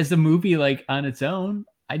as a movie, like on its own,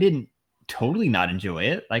 I didn't totally not enjoy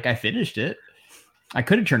it. Like I finished it. I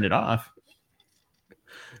could have turned it off.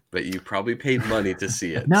 But you probably paid money to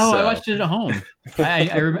see it. No, so. I watched it at home. I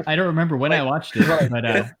don't remember when I watched it,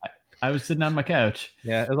 but I was sitting on my couch.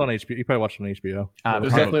 Yeah, it was on HBO. You probably watched it on HBO.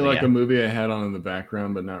 there's definitely like a movie I had on in the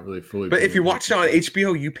background, but not really fully. But if you watched it on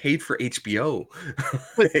HBO, you paid for HBO.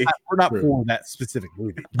 But we're not for that specific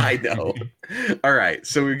movie. I know. All right,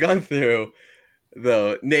 so we've gone through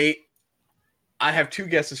though. Nate, I have two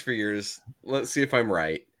guesses for yours. Let's see if I'm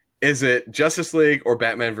right. Is it Justice League or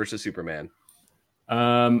Batman versus Superman?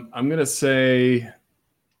 I'm gonna say,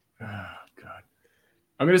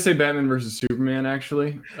 I'm gonna say Batman versus Superman.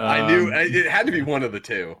 Actually, I knew it had to be one of the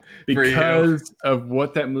two because of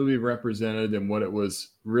what that movie represented and what it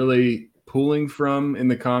was really pulling from in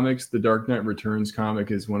the comics. The Dark Knight Returns comic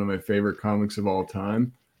is one of my favorite comics of all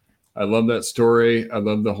time. I love that story. I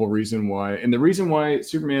love the whole reason why, and the reason why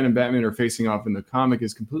Superman and Batman are facing off in the comic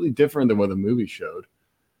is completely different than what the movie showed.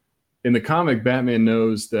 In the comic, Batman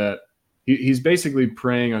knows that he's basically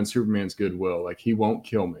preying on Superman's goodwill. Like, he won't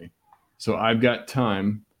kill me. So I've got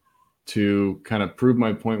time to kind of prove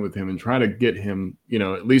my point with him and try to get him,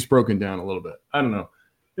 at least broken down a little bit. I don't know.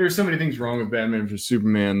 There's so many things wrong with Batman versus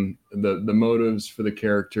Superman. The motives for the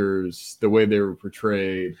characters, the way they were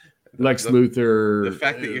portrayed, Lex Luthor. The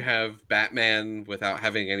fact that you have Batman without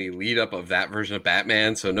having any lead up of that version of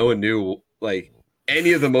Batman. So no one knew, like,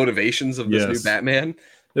 any of the motivations of this new Batman.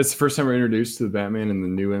 That's the first time we're introduced to the Batman in the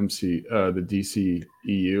new the DC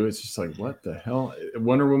EU. It's just like, what the hell?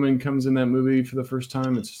 Wonder Woman comes in that movie for the first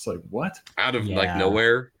time. It's just like, what? Out of like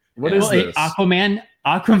nowhere. What is this?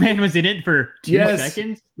 Aquaman was in it for 2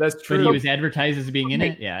 seconds. That's true. But he was advertised as being in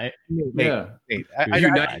it. Yeah. Unite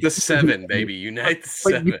the Seven, baby. Unite the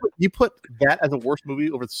Seven. You put that as a worst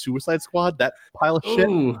movie over the Suicide Squad? That pile of shit?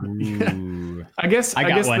 Ooh. I guess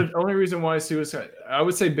one. The only reason why I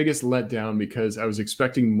would say biggest letdown because I was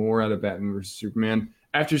expecting more out of Batman vs. Superman.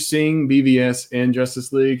 After seeing BVS and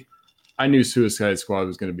Justice League, I knew Suicide Squad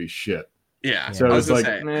was going to be shit. Yeah, so I was like,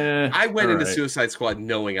 I went into Suicide Squad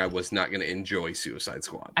knowing I was not going to enjoy Suicide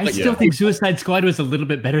Squad. I still think Suicide Squad was a little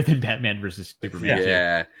bit better than Batman versus Superman.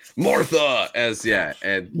 Yeah, Martha that was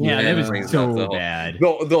so bad.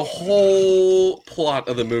 The whole plot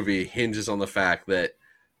of the movie hinges on the fact that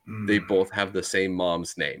they both have the same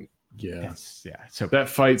mom's name. Yeah, So that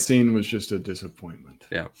fight scene was just a disappointment.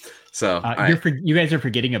 Yeah, so you guys are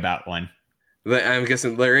forgetting about one. I'm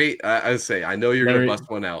guessing, Larry, I would say, I know you're going to bust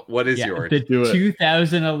one out. What is yours? The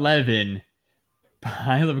 2011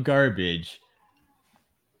 pile of garbage,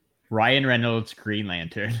 Ryan Reynolds' Green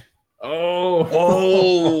Lantern.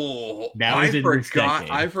 Oh, that was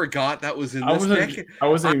I forgot that was in this decade. I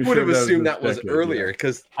would have assumed that was earlier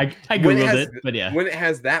because I Googled it, but when it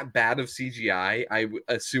has that bad of CGI, I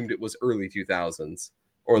assumed it was early 2000s.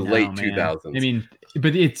 Or late 2000s. I mean,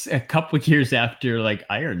 but it's a couple of years after like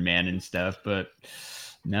Iron Man and stuff. But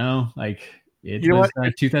no, like it was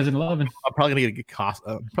 2011. I'm probably gonna get a cost.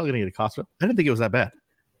 I didn't think it was that bad.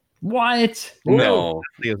 What? No, I didn't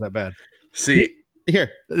think it was that bad. See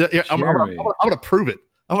here, I'm gonna prove it.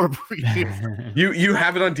 I'm gonna prove it. You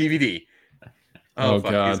have it on DVD. Oh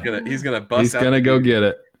fuck, God, he's gonna bust. He's gonna go get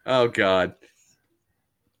it. Oh God.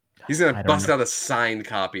 He's gonna bust out a signed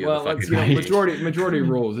copy of the fucking majority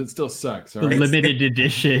rules. It still sucks. The limited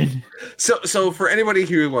edition. So for anybody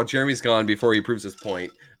who, while Jeremy's gone before he proves his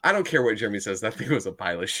point, I don't care what Jeremy says. That thing was a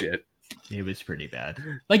pile of shit. It was pretty bad.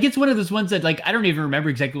 Like it's one of those ones that like I don't even remember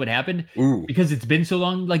exactly what happened because it's been so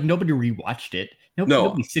long. Like nobody rewatched it.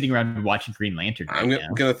 Nobody's sitting around watching Green Lantern. I'm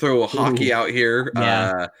gonna throw a hockey out here.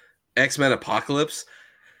 Yeah. X-Men Apocalypse.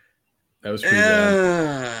 That was pretty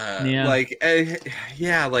bad. Like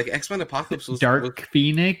X-Men Apocalypse was Dark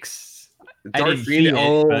Phoenix. I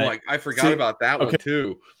forgot about that one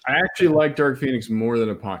too. I actually like Dark Phoenix more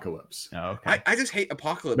than Apocalypse. Oh, okay. I just hate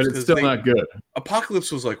Apocalypse, but it's still not good.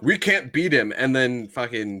 Apocalypse was like, we can't beat him, and then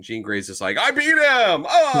fucking Jean Grey's just like, I beat him.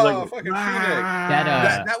 Oh, fucking Phoenix.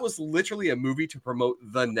 That was literally a movie to promote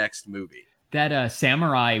the next movie. That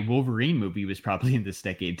Samurai Wolverine movie was probably in this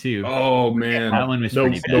decade too. Oh man, that one was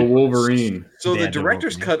pretty bad. The Wolverine. So the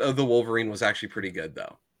director's cut of the Wolverine was actually pretty good,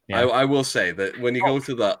 though. Yeah. I will say that when you go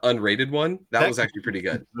to the unrated one, that was actually pretty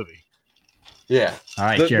good. Movie. Yeah. All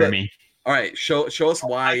right, Jeremy. All right, show us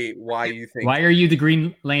why you think. Why are you the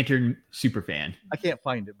Green Lantern super fan? I can't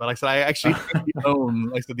find it, but like I said, I actually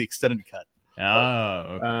own the extended cut.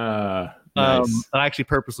 Oh. Nice. I actually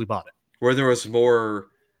purposely bought it where there was more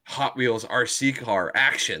Hot Wheels RC car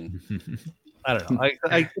action. I don't know.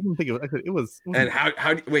 I didn't think it was. And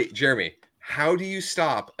how wait, Jeremy? How do you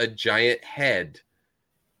stop a giant head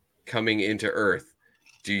coming into Earth?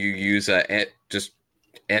 Do you use just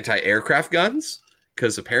anti-aircraft guns?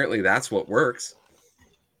 Because apparently that's what works.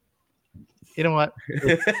 You know what?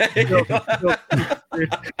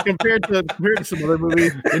 Compared to some other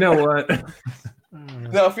movies, you know what?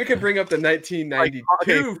 No, if we could bring up the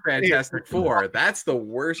 1992 Fantastic Four, that's the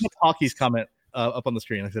worst. Hockey's comment up on the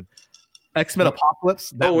screen. I said, X-Men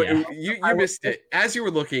Apocalypse. You missed it. As you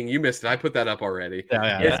were looking, you missed it. I put that up already.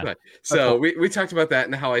 Yeah. So we talked about that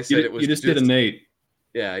and how I said it was. You just did a Nate.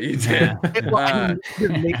 Yeah, you did. I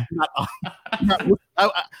couldn't do.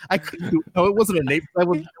 No, it wasn't a Nate. I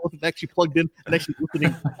wasn't actually plugged in and actually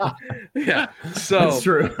listening. Yeah, so that's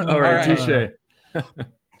true. All right, touche.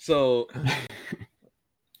 So,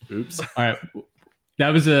 oops. All right, that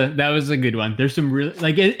was a good one. There's some really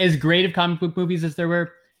like as great of comic book movies as there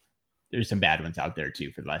were. There's some bad ones out there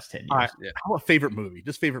too for the last 10 years. All right. Yeah. How about favorite movie?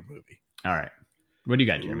 Just favorite movie. All right. What do you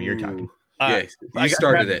got, Jeremy? You're talking. Yeah, you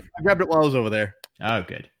started it. I grabbed it while I was over there. Oh,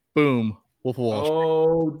 good. Boom. Wolf of Wall Street.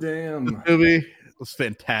 Oh, damn. The movie was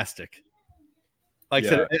fantastic. Like I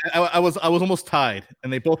said, I was almost tied,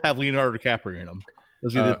 and they both have Leonardo DiCaprio in them. It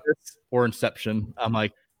was either this or Inception. I'm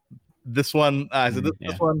like, this one. I said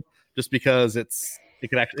this one just because it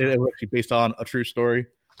was actually based on a true story.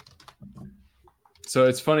 So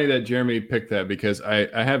it's funny that Jeremy picked that because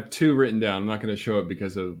I have two written down. I'm not going to show it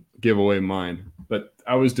because of give away mine. But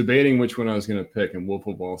I was debating which one I was going to pick, and Wolf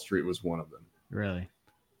of Wall Street was one of them. Really?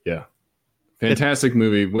 Yeah. Fantastic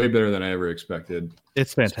movie, way better than I ever expected.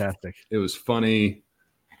 It's fantastic. It was funny.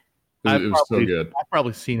 It was so good. I've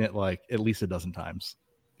probably seen it like at least a dozen times.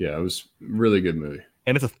 Yeah, it was a really good movie.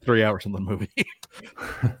 And it's a 3-hour something movie.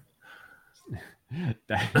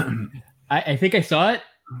 I think I saw it,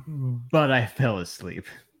 but I fell asleep.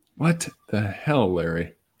 What the hell,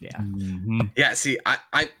 Larry? Yeah. Mm-hmm. Yeah, see, I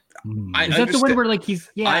Is that the one where like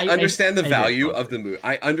he's? Yeah, I understand the value of the movie.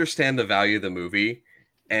 I understand the value of the movie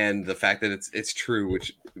and the fact that it's true,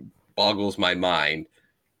 which boggles my mind.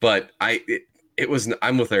 But it was.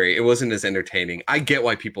 I'm with Larry. It wasn't as entertaining. I get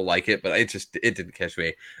why people like it, but it didn't catch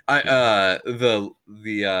me. The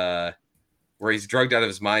where he's drugged out of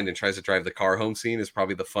his mind and tries to drive the car home scene is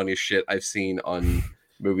probably the funniest shit I've seen on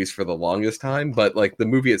movies for the longest time. But like the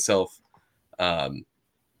movie itself, I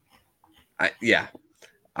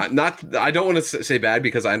don't want to say bad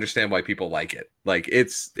because I understand why people like it. Like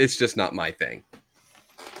it's just not my thing.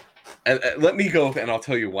 And let me go and I'll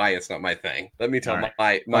tell you why it's not my thing. Let me tell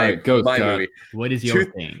my movie. What is your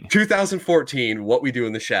thing? 2014, What We Do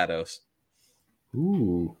in the Shadows.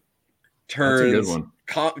 Ooh, turns that's a good one.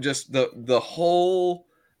 Just the whole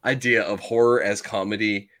idea of horror as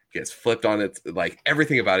comedy gets flipped on its, like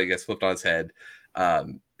everything about it gets flipped on its head.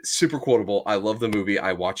 Super quotable. I love the movie.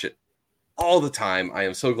 I watch it all the time. I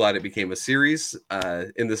am so glad it became a series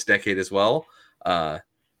in this decade as well.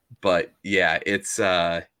 But yeah, it's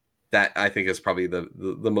that I think is probably the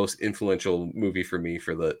most influential movie for me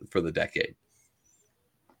for the decade.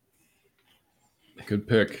 Good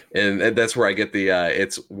pick. And that's where I get the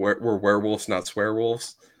we're werewolves, not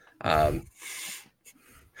swearwolves. The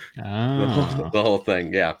whole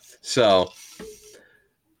thing, yeah. So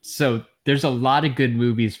there's a lot of good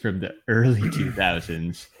movies from the early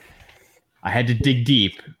 2000s. I had to dig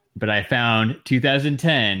deep, but I found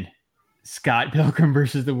 2010, Scott Pilgrim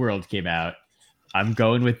versus the World came out. I'm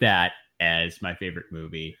going with that as my favorite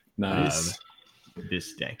movie of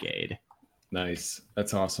this decade. Nice.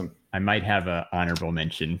 That's awesome. I might have an honorable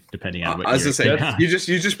mention depending on what I was gonna say you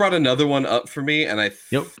just brought another one up for me, and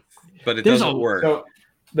but it doesn't work. So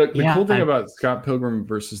the cool thing about Scott Pilgrim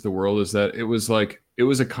versus the World is that it was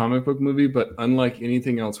a comic book movie, but unlike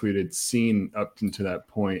anything else we had seen up to that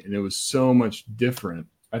point, and it was so much different.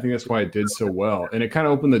 I think that's why it did so well, and it kind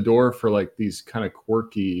of opened the door for like these kind of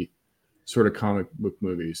quirky sort of comic book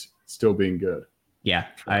movies still being good. Yeah,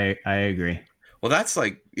 I agree. Well, that's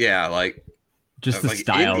just the like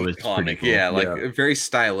style is comic, pretty cool. Very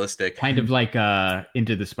stylistic, kind of like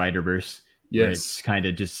Into the Spider-Verse. Yes, it's kind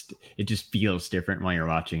of just feels different while you're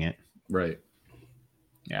watching it. Right.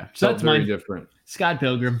 Yeah, so that's very different. Scott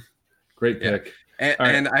Pilgrim, great pick. Yeah.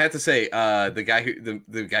 And I have to say, the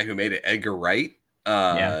guy who made it, Edgar Wright.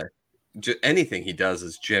 Anything he does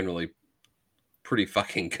is generally pretty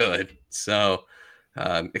fucking good. So,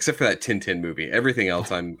 except for that Tintin movie, everything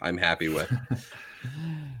else I'm happy with.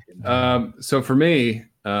 So for me,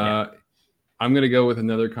 I'm going to go with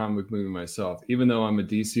another comic book movie myself. Even though I'm a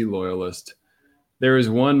DC loyalist, there is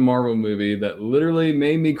one Marvel movie that literally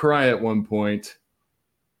made me cry at one point.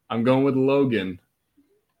 I'm going with Logan.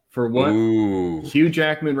 For what Hugh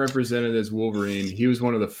Jackman represented as Wolverine, he was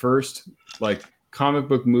one of the first comic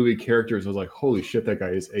book movie characters. I was like, holy shit, that guy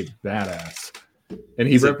is a badass. And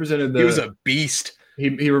he represented he was a beast.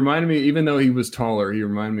 He reminded me, even though he was taller, he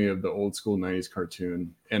reminded me of the old school 90s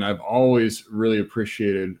cartoon. And I've always really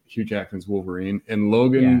appreciated Hugh Jackman's Wolverine. And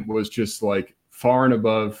Logan was just far and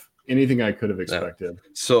above anything I could have expected. Yeah.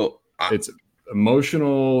 So it's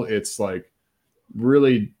emotional. It's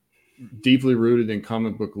really deeply rooted in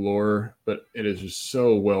comic book lore, but it is just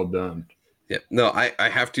so well done. Yeah, no, I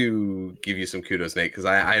have to give you some kudos, Nate, because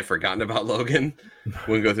I had forgotten about Logan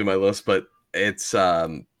when we go through my list, but it's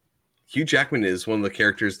Hugh Jackman is one of the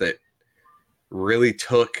characters that really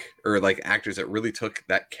took, or actors that really took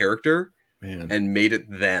that character and made it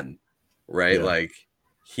them, right? Yeah.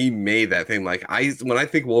 He made that thing. When I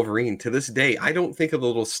think Wolverine to this day, I don't think of the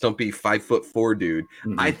little stumpy 5'4" dude.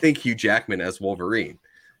 Mm-hmm. I think Hugh Jackman as Wolverine.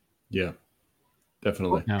 Yeah,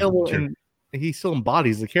 definitely. And he still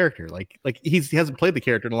embodies the character. He hasn't played the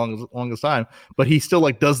character in the longest time, but he still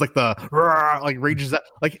does the rages that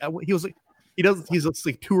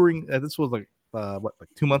he's touring. This was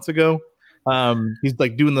 2 months ago. He's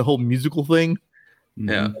doing the whole musical thing.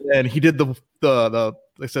 Yeah, and he did the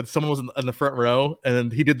they said someone was in the front row, and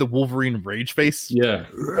then he did the Wolverine rage face. Yeah.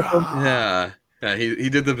 He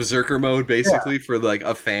did the berserker mode basically for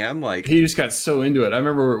a fan. He just got so into it. I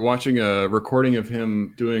remember watching a recording of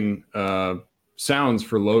him doing sounds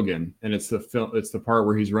for Logan, and it's the part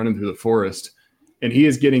where he's running through the forest, and he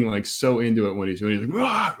is getting so into it when he's doing it. He's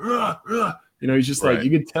rah, rah, rah. He's just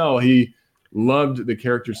you could tell he loved the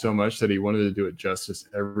character so much that he wanted to do it justice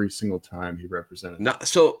every single time he represented. Not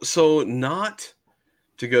not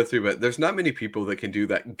to go through, but there's not many people that can do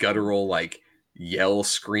that guttural like yell,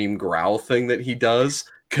 scream, growl thing that he does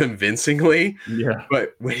convincingly. Yeah.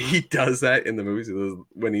 But when he does that in the movies,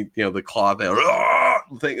 when he, the claw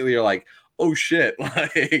thing, you're like, oh shit,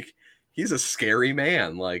 like he's a scary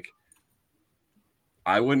man. Like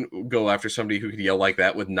I wouldn't go after somebody who could yell like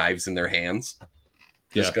that with knives in their hands.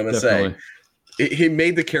 Just gonna say, he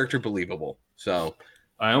made the character believable. So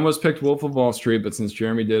I almost picked Wolf of Wall Street, but since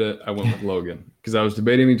Jeremy did it, I went with Logan because I was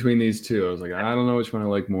debating between these two. I was like, I don't know which one I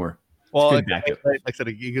like more. Well, like I said,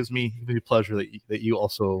 it gives me pleasure that you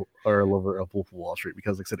also are a lover of Wolf of Wall Street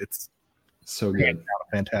because, like I said, it's so good,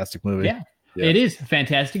 a fantastic movie. Yeah, it is a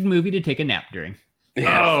fantastic movie to take a nap during.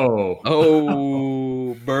 Yeah.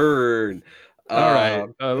 Oh, burn! All right,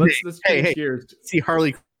 let's change gears. See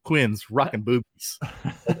Harley Quinn's rocking boobies.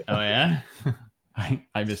 Oh yeah,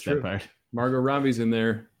 I missed that part. Margot Robbie's in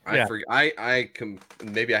there. Maybe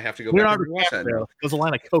I have to go back and watch that. There's a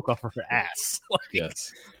line of coke off of her ass.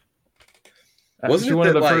 Yes. Wasn't one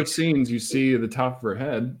of the first scenes you see at the top of her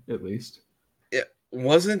head, at least? It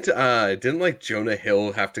wasn't. Didn't like Jonah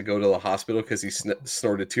Hill have to go to the hospital because he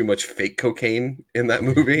snorted too much fake cocaine in that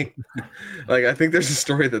movie? Like, I think there's a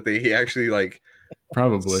story that he actually like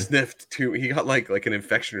probably sniffed too. He got like an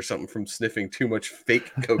infection or something from sniffing too much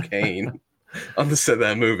fake cocaine on the set of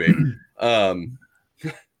that movie. All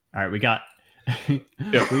right, we got.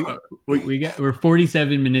 We're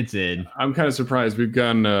 47 minutes in. I'm kind of surprised. We've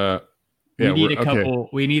gone. We need a couple.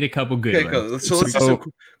 We need a couple good ones. So let's do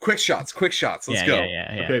some quick shots. Let's go.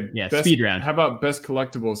 Yeah. Okay. Speed round. How about best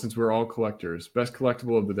collectible? Since we're all collectors, best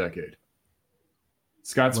collectible of the decade.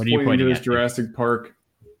 Scott's pointing to his Jurassic Park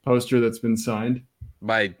poster that's been signed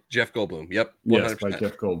by Jeff Goldblum. Yep. 100%. Yes, by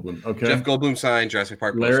Jeff Goldblum. Okay. Jeff Goldblum signed Jurassic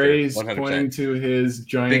Park poster. Larry's 100%. pointing to his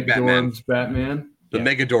giant Dorbs Batman. The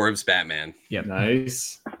Mega Dorbs Batman. Yep.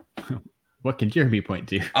 Nice. What can Jeremy point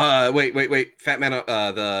to? Wait. Fat Man.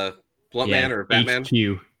 The Blunt Man or Batman?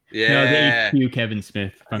 HQ. Yeah. No, the HQ Kevin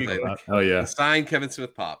Smith. Oh yeah. Signed Kevin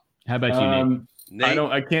Smith pop. How about you, Nate?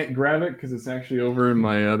 I can't grab it because it's actually over in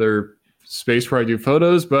my other space where I do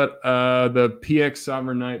photos. But the PX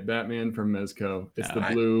Sovereign Knight Batman from Mezco. It's the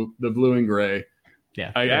blue and gray.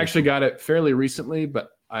 Yeah. I actually got it fairly recently, but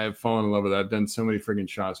I have fallen in love with it. I've done so many friggin'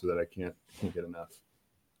 shots with it. I can't get enough.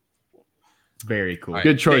 Very cool.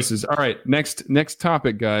 Good choices. All right. Next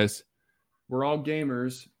topic, guys. We're all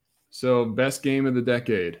gamers. So, best game of the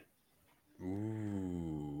decade.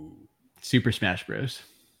 Ooh. Super Smash Bros.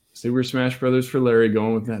 Super Smash Brothers for Larry,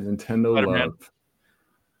 going with that Nintendo Spider-Man. love.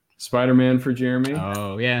 Spider-Man for Jeremy.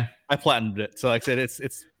 Oh yeah, I platinumed it. So like I said, it's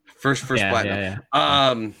first platinum.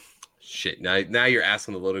 Yeah. Shit. Now you're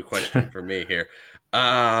asking a loaded question for me here.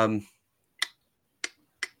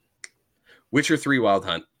 Witcher 3 Wild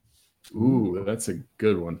Hunt. Ooh, that's a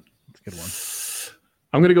good one. That's a good one.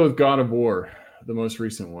 I'm gonna go with God of War, the most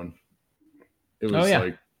recent one. It was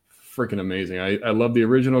like freaking amazing. I love the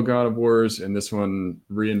original God of Wars, and this one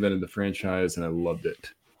reinvented the franchise, and I loved it.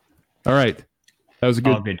 All right. That was a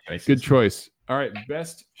good choice. All right.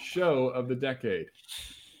 Best show of the decade.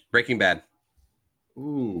 Breaking Bad.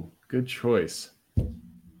 Ooh, good choice.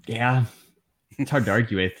 Yeah. It's hard to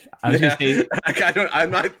argue with. I was gonna say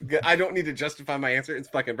I don't need to justify my answer. It's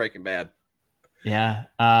fucking Breaking Bad. Yeah.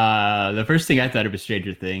 The first thing I thought of was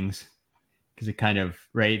Stranger Things. Because it kind of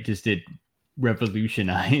it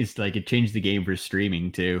revolutionized, like it changed the game for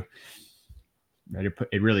streaming too. Right?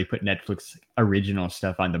 It really put Netflix original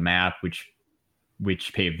stuff on the map, which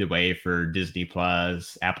paved the way for Disney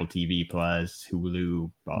Plus, Apple TV Plus,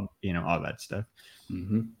 Hulu, all that stuff.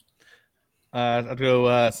 Mm-hmm. I'll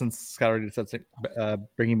go since Scott already said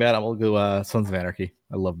Breaking Bad. I will go Sons of Anarchy.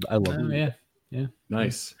 I love it. Yeah.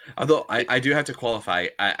 Nice. Although I do have to qualify.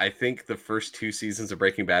 I think the first two seasons of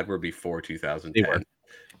Breaking Bad were before 2010.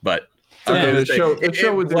 But the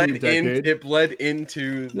show was in the decade. It bled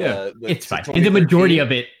into the it's fine. And the majority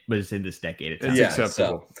of it was in this decade. It's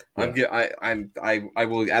acceptable. So I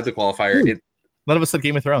will add the qualifier. None of us said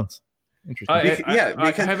Game of Thrones. Interesting.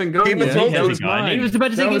 I haven't gone Game of yet. Thrones He was mine. He was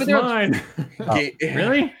about to say Game of Thrones.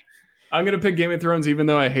 Really? I'm going to pick Game of Thrones, even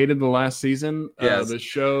though I hated the last season. Yes. The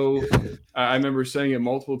show, I remember saying it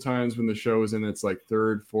multiple times when the show was in its like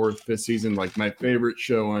third, fourth, fifth season, like my favorite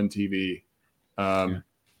show on TV.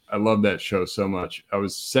 I love that show so much. I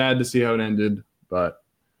was sad to see how it ended, but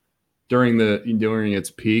during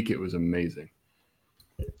its peak, it was amazing.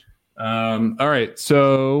 All right,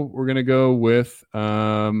 so we're going to go with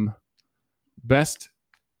best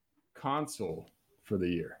console for the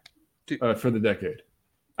year, for the decade.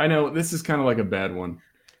 I know this is kind of like a bad one.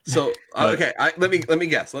 So okay, let me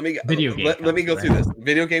guess. Video game Let me go console, through this.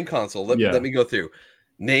 Video game console. Let me go through.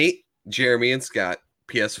 Nate, Jeremy, and Scott,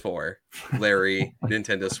 PS4. Larry,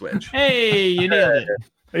 Nintendo Switch. Hey, you nailed it.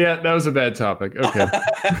 Yeah, that was a bad topic. Okay.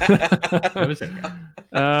 That was it.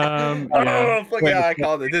 Oh, fuck yeah, I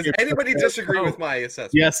called it. Does anybody disagree with my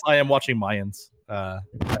assessment? Yes, I am watching Mayans.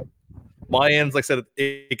 Mayans, like I said,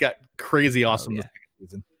 it got crazy awesome this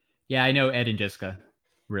season. Yeah, I know Ed and Jessica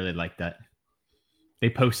really like that. They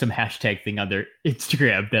post some hashtag thing on their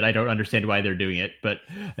Instagram that I don't understand why they're doing it, but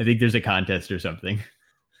I think there's a contest or something.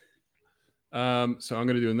 So I'm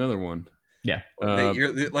going to do another one. Yeah.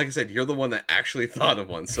 You're, like I said, you're the one that actually thought of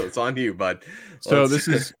one, so it's on you, bud. So this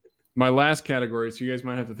is my last category, so you guys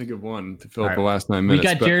might have to think of one to fill up the last 9 minutes.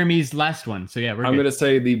 We got Jeremy's last one, so yeah, I'm going to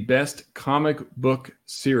say the best comic book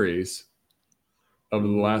series of the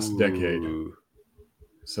last decade.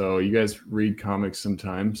 So you guys read comics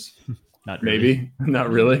sometimes? Not really. Maybe, not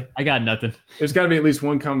really. I got nothing. There's got to be at least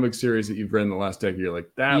one comic book series that you've read in the last decade. You're like,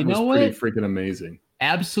 that was pretty freaking amazing.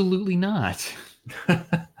 Absolutely not.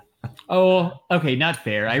 Oh, okay, not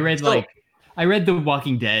fair. I read The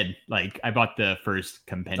Walking Dead. Like, I bought the first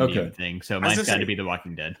compendium thing, so mine's got to be The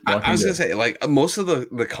Walking Dead. I was gonna say, like, most of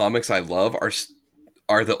the comics I love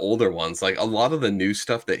are the older ones. Like, a lot of the new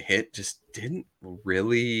stuff that hit just didn't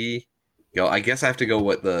really go. I guess I have to go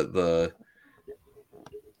with the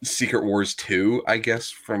Secret Wars 2, I guess,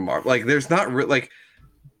 from Marvel. Like, there's not really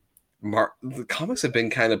the comics have been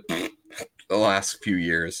kind of the last few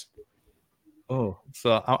years. Oh,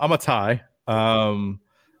 so I'm a tie.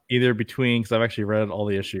 Either between, because I've actually read all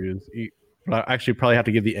the issues, but I actually probably have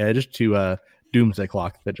to give the edge to Doomsday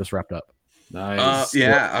Clock that just wrapped up. Nice.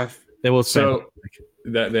 It was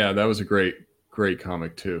that was a great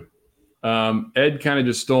comic too. Ed kind of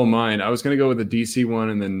just stole mine. I was going to go with the DC one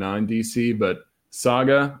and then non-DC, but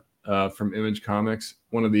Saga from Image Comics,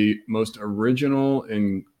 one of the most original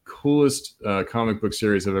and coolest comic book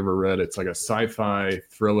series I've ever read. It's like a sci-fi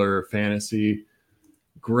thriller fantasy.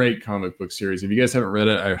 Great comic book series. If you guys haven't read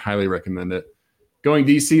it, I highly recommend it. Going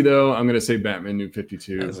DC though, I'm going to say Batman New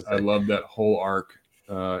 52. I love that whole arc.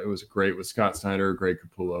 It was great with Scott Snyder, Greg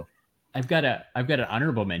Capullo. I've got an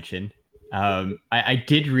honorable mention. I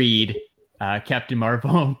did read Captain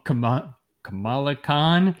Marvel Kamala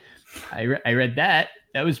Khan. I read that.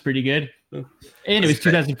 That was pretty good. And it was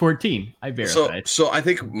 2014. I verified. So I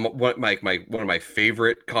think one of my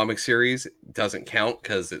favorite comic series doesn't count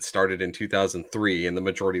because it started in 2003 and the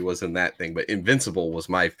majority was in that thing. But Invincible was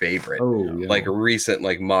my favorite, like a recent,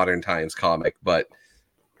 like modern times comic. But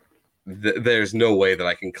there's no way that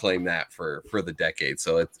I can claim that for the decade.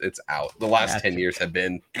 So it's out. The last 10 years have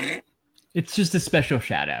been. It's just a special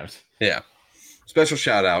shout out. Yeah, special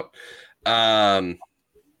shout out.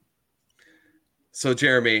 So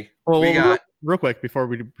Jeremy, we got real quick before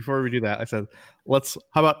we do that. I said, how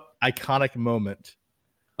about iconic moment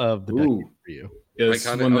of the decade for you? Yeah, this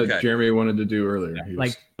is one that Jeremy wanted to do earlier. Yeah,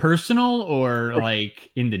 like personal or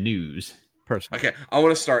like in the news? Personal. Okay, I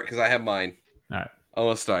want to start because I have mine. All right, I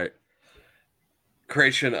want to start.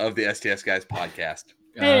 Creation of the STS Guys podcast.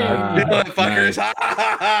 Hey. Fuckers!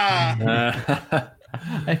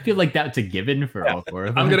 I feel like that's a given for all four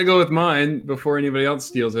of them. I'm gonna go with mine before anybody else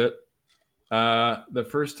steals it. The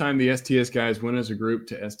first time the STS Guys went as a group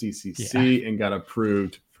to SDCC and got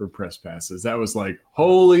approved for press passes. That was like,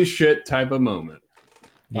 holy shit type of moment.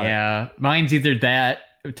 Yeah, mine's either that,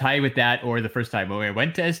 tie with that, or the first time when we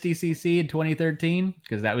went to SDCC in 2013,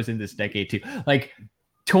 because that was in this decade too. Like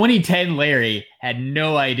 2010, Larry had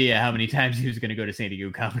no idea how many times he was going to go to San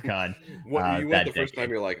Diego Comic-Con. You went the first time,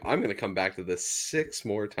 you're like, I'm going to come back to this 6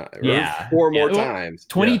 more times. Yeah. 4 more times.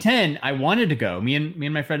 2010, I wanted to go. Me and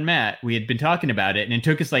my friend Matt, we had been talking about it, and it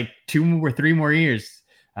took us like 3 more years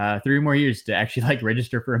to actually like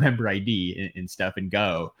register for a member ID and stuff and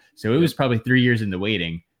go. So it was probably 3 years in the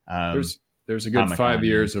waiting. There's a good Comic-Con, 5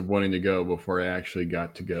 years of wanting to go before I actually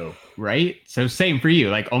got to go. Right? So same for you,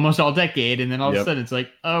 like almost all decade. And then all of a sudden it's like,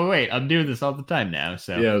 oh, wait, I'm doing this all the time now.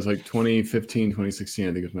 So yeah, it was like 2015, 2016.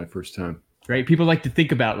 I think it was my first time. Right? People like to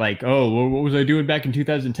think about like, oh, well, what was I doing back in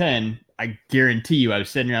 2010? I guarantee you I was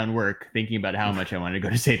sitting around work thinking about how much I wanted to go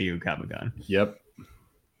to San Diego Comic-Con. Yep.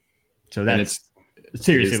 So that's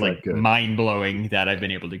seriously like mind-blowing that I've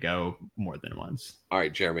been able to go more than once. All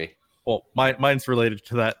right, Jeremy. Well, mine's related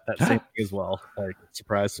to that same thing as well. Like,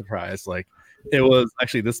 surprise. Like, it was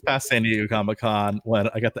actually this past San Diego Comic-Con when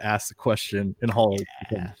I got to ask the question in Hall.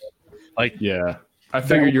 Yeah. Like, yeah, I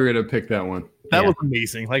figured you were gonna pick that one. That was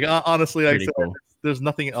amazing. Like, honestly, like, cool. There's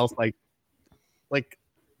nothing else like it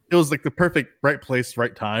was like the perfect right place,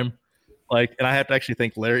 right time. Like, and I have to actually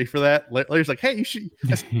thank Larry for that. Larry's like, hey, you should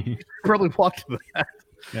probably walk to that.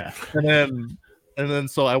 Yeah. And then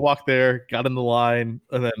so I walked there, got in the line,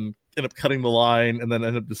 and then ended up cutting the line, and then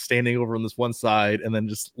ended up just standing over on this one side, and then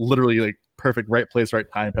just literally like perfect right place, right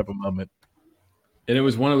time type of moment. And it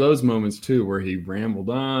was one of those moments too where he rambled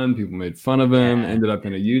on, people made fun of him, ended up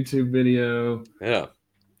in a YouTube video. Yeah.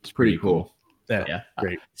 It's pretty cool. Yeah.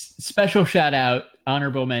 Great. Special shout out,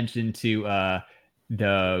 honorable mention to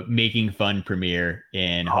the Making Fun premiere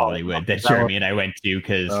in Hollywood that Jeremy and I went to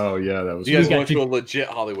because that was you guys got went to a legit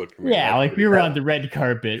Hollywood premiere. Yeah, like we were on the red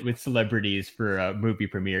carpet with celebrities for a movie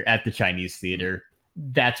premiere at the Chinese theater.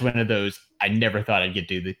 That's one of those I never thought I'd get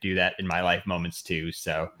to do that in my life moments too.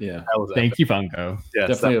 So yeah, thank you, Funko. Yeah,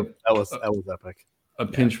 definitely that was epic. A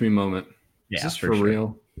pinch me moment. Yeah, is this for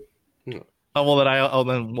real? Oh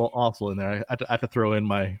well, also in there, I have to throw in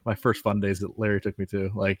my first fun days that Larry took me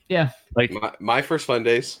to. Like my first fun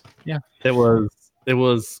days. Yeah, it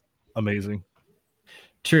was amazing.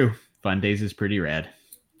 True, fun days is pretty rad.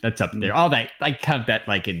 That's up there. All that I count that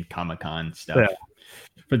like in Comic-Con stuff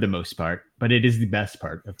for the most part, but it is the best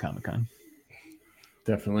part of Comic-Con.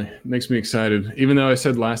 Definitely makes me excited. Even though I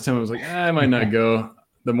said last time I was like, I might not go.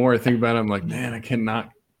 The more I think about it, I'm like, man, I cannot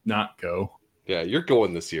not go. Yeah, you're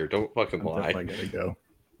going this year. Don't fucking lie. I gotta go.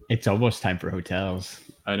 It's almost time for hotels.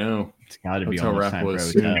 I know. It's got to be Hotel almost time for raffle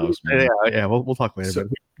is hotels. Yeah. We'll talk later.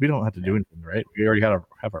 But we don't have to do anything, right? We already have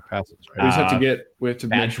our passes, We right? just have to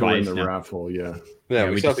make sure we're in the no. raffle. Yeah. Yeah,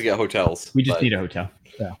 we still have to get hotels. We just need a hotel.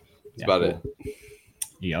 Yeah, that's about it.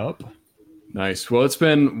 Yup. Nice. Well, it's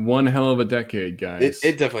been one hell of a decade, guys.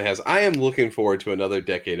 It definitely has. I am looking forward to another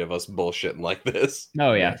decade of us bullshitting like this.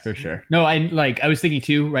 Oh yeah, for sure. No, I was thinking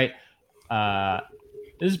too, right?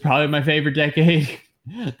 This is probably my favorite decade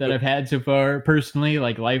that I've had so far, personally,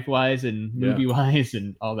 like life-wise and movie-wise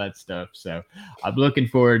and all that stuff. So I'm looking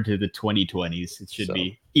forward to the 2020s. It should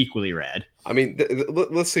be equally rad. I mean,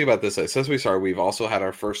 let's think about this. Since we started, we've also had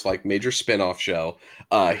our first like major spin-off show.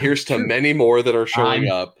 Here's to many more that are showing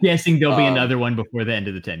up. Guessing there'll be another one before the end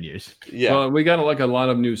of the 10 years. Yeah. Well, we got like a lot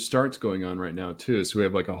of new starts going on right now too. So we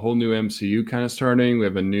have like a whole new MCU kind of starting. We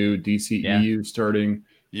have a new DCEU starting.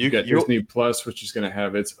 You got Disney Plus, which is going to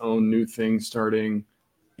have its own new thing starting.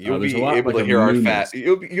 You'll be able to hear our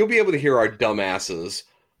You'll be able to hear our dumbasses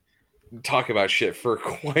talk about shit for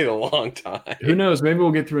quite a long time. Who knows? Maybe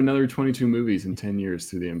we'll get through another 22 movies in 10 years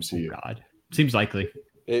through the MCU. Oh, God, seems likely.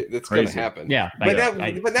 It's going to happen. Yeah, but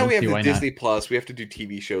now we have the Disney Plus. We have to do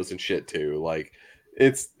TV shows and shit too. Like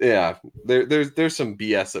it's there's some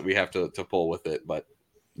BS that we have to pull with it, but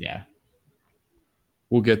yeah.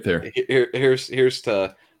 We'll get there. Here's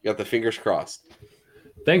to got the fingers crossed.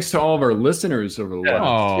 Thanks to all of our listeners over the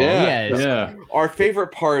last. Yeah. Our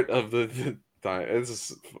favorite part of the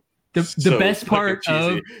best part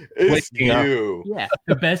of is you. Yeah,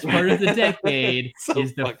 the best part of the decade so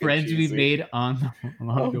is the friends we've made along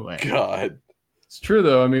the way. God, it's true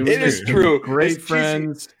though. I mean, it is true. Great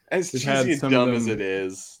friends. As cheesy and dumb as it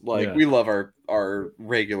is, we love our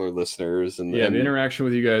regular listeners, and the interaction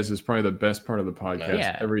with you guys is probably the best part of the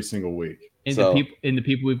podcast every single week. And the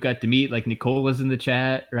people we've got to meet, like Nicola's in the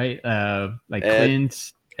chat, right? Like Ed.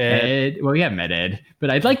 Clint, Ed. Well, we haven't met Ed, but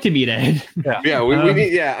I'd like to meet Ed. We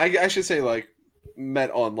need. I should say like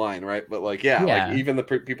met online, right? But like even the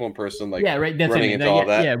people in person, like right. That's running into all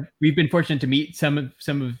that. Yeah, we've been fortunate to meet some of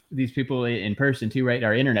these people in person too, right?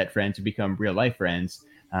 Our internet friends who become real life friends.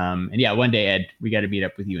 And one day, Ed, we got to meet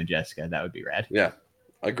up with you and Jessica. That would be rad. Yeah,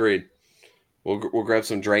 agreed. We'll grab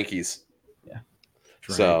some drankies. Yeah.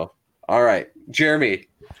 So, all right, Jeremy,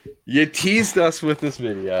 you teased us with this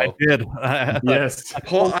video. I did. Yes.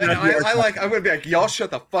 I'm gonna be like, y'all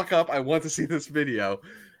shut the fuck up. I want to see this video.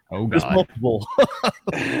 Oh God. There's multiple.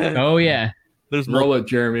 Oh yeah. There's roll it,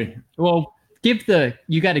 Jeremy. Well,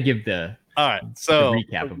 you got to give the. All right, so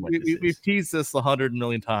recap of what we've teased this 100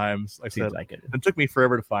 million times. Like I said, like it took me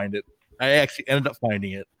forever to find it. I actually ended up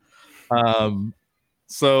finding it.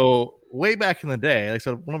 So way back in the day, like I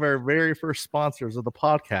said, one of our very first sponsors of the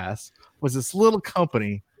podcast was this little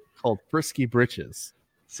company called Frisky Britches.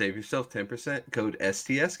 Save yourself 10%. Code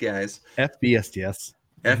STS Guys. FBSTS.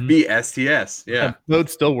 FBSTS. Yeah, code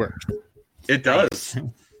still works. It does.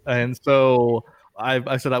 And so I've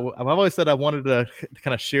always said I wanted to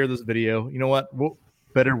kind of share this video. You know what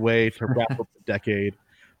better way to wrap up the decade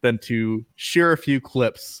than to share a few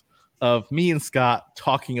clips of me and Scott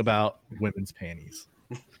talking about women's panties.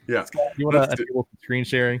 Yeah. Scott, you want to enable screen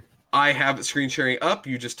sharing? I have screen sharing up.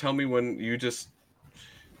 You just tell me when you just.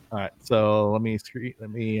 All right. So let me.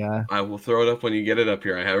 I will throw it up when you get it up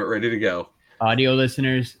here. I have it ready to go. audio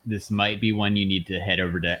listeners, this might be one you need to head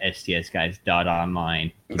over to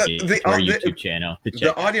stsguys.online to get to our YouTube channel to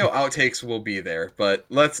check. The audio outtakes will be there, but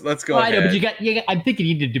let's go ahead. I know, but you got. I'm thinking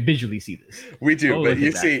you need to visually see this. We do, but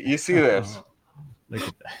you see this. Look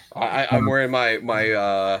at that. I'm wearing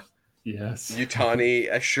my Yes.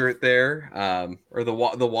 Yutani shirt there, or the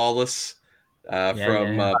Wallace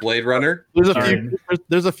from Blade Runner.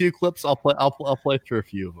 There's a few clips. I'll play through a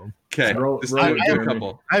few of them. Okay, a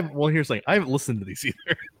couple. Here's the thing. I haven't listened to these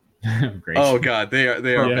either. Great. Oh God, they are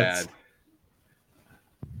bad.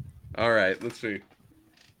 All right, let's see.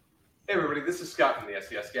 Hey everybody, this is Scott from the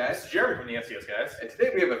STS Guys. This is Jeremy from the STS Guys. And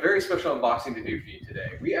today we have a very special unboxing to do for you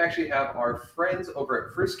today. We actually have our friends over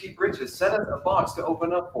at Frisky Britches sent us a box to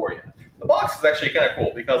open up for you. The box is actually kind of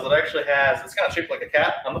cool because it actually it's kind of shaped like a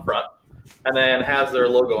cat on the front and then has their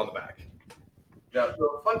logo on the back. Now,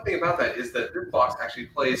 the fun thing about that is that this box actually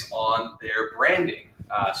plays on their branding.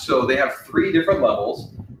 So they have 3 different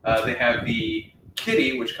levels. They have the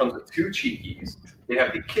kitty, which comes with 2 cheekies. They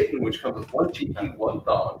have the kitten, which comes with 1 cheeky, 1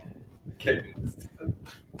 thong. Kitten.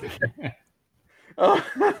 Oh,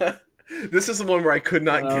 this is the one where I could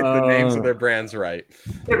not get the names of their brands right.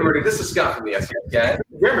 Hey everybody, this is Scott from the STS Guys.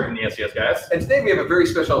 Jeremy from the STS Guys. And today we have a very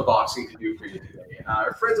special unboxing to do for you today.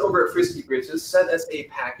 Our friends over at Frisky Britches sent us a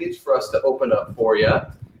package for us to open up for you.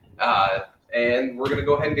 And we're going to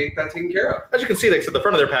go ahead and get that taken care of. As you can see, the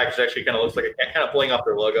front of their package actually kind of looks like a cat, kind of pulling off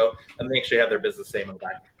their logo, and they actually have their business name on the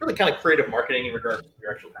back. Really kind of creative marketing in regards to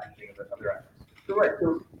your actual packaging of their items. So, right,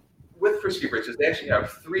 so with Frisky Britches, they actually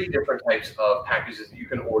have 3 different types of packages that you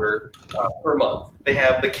can order per month. They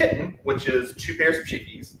have the kitten, which is 2 pairs of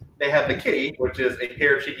cheekies. They have the kitty, which is a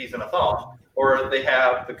pair of cheekies and a thong. Or they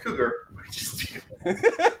have the cougar, which is 2.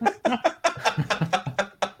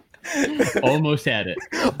 Almost had it.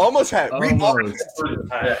 Almost had it. Almost.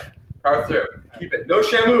 Arthur, keep it. No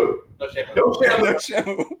shamu. No shamu. No shamu. No show.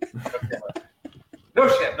 No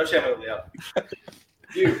shamu. No shamu, yeah.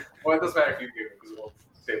 You. Well, it doesn't matter if you Google because it won't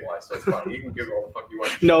stabilize, so it's fine. You can Google all the fuck you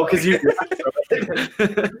want. No, because you.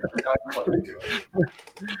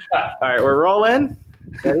 All right, we're rolling.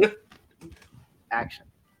 Ready? Action.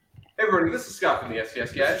 Hey everybody, this is Scott from the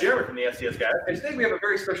STS Guys. Jeremy from the STS Guys. And today we have a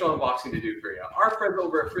very special unboxing to do for you. Our friends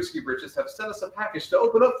over at Frisky Britches have sent us a package to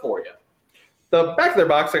open up for you. The back of their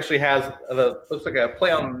box actually has looks like a play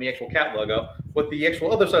on the actual cat logo, with the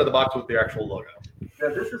actual other side of the box with their actual logo. Now,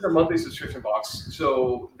 this is a monthly subscription box,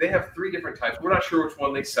 so they have 3 different types. We're not sure which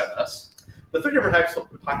one they sent us. The 3 different types of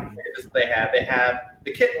pocket packages they have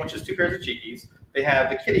the kitten, which is 2 pairs of cheekies. They have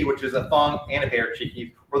the kitty, which is a thong and a pair of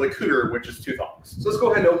cheekies, or the cougar, which is 2 thongs. So let's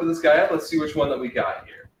go ahead and open this guy up. Let's see which one that we got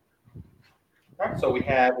here. All right, so we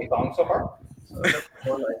have a thong so far.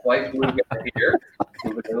 So light blue guy here.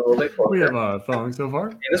 Move it a little bit closer. We have a thong so far.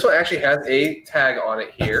 And this one actually has a tag on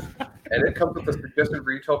it here, and it comes with a suggested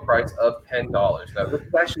retail price of $10. Now, this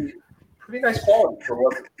is actually pretty nice quality for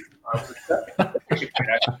what I was expecting.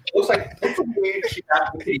 Looks like we actually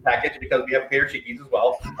got the kitty package because we have a pair of cheekies as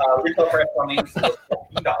well. Retail price on these is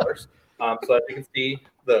 $14. So as you can see,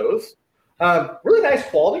 those. Really nice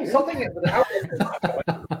quality. Something that out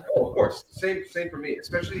there. Oh, of course. Same for me,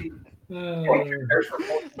 especially pairs for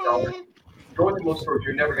 $14. Going to most stores,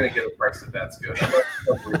 you're never going to get a price that's good.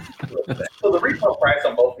 So the retail price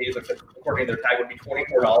on both these, according to their tag, would be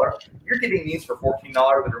 $24. You're getting these for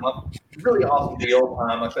 $14 every month. Really awesome deal.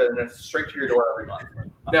 Like I said, and it's straight to your door every month.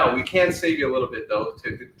 Now, we can save you a little bit, though,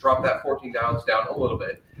 to drop that $14 down a little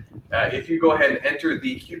bit. If you go ahead and enter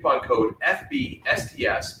the coupon code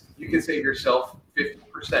FBSTS, you can save yourself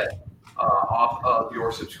 50% off of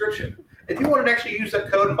your subscription. If you want to actually use that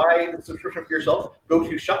code and buy the subscription for yourself, go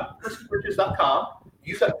to shopfriskybritches.com.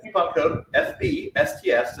 Use that coupon code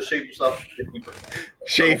FBSTS to shave yourself 50%.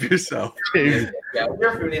 Shave yourself. Yeah,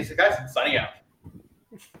 we're from the guys. Signing out.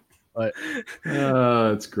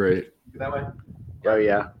 That's great. That way. Oh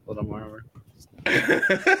yeah, a little more over.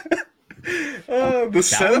 The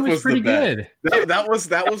setup was pretty the best. good. That was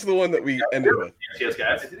the one that we ended with. Yes,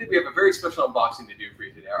 guys. And today we have a very special unboxing to do for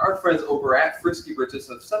you today. Our friends over at Frisky Britches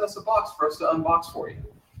have sent us a box for us to unbox for you.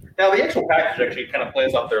 Now, the actual package actually kind of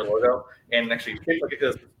plays off their logo and actually shapes like it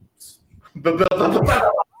does.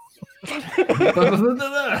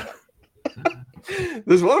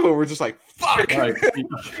 There's one of them we're just like, fuck.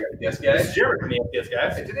 Yes, guys. Jeremy, yes,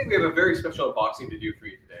 guys. And today we have a very special unboxing to do for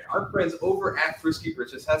you today. Our friends over at Frisky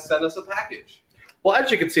Britches has sent us a package. Well,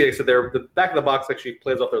 as you can see, so the back of the box actually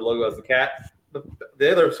plays off their logo as the cat.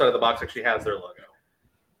 The other side of the box actually has their logo.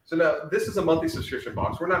 So now, this is a monthly subscription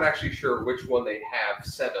box. We're not actually sure which one they have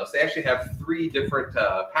sent us. They actually have 3 different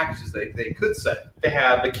packages they could send. They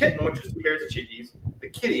have the kitten, which is 2 pairs of cheekies. The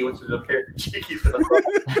kitty, which is a pair of cheekies for the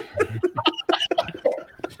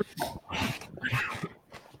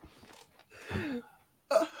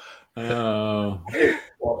Oh.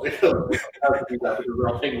 Well, that was a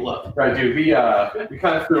real thing. Look, right, dude, we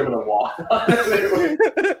kind of threw him in a wall. We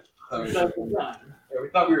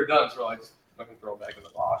thought we were done, so we're like, just fucking throw him back in the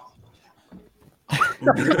box.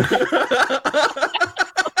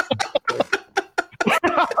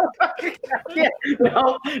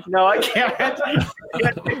 No, I can't.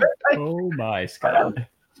 Oh my Scott.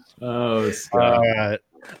 Oh, Scott.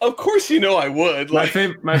 Of course, you know I would. My,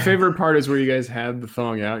 Like, my favorite part is where you guys had the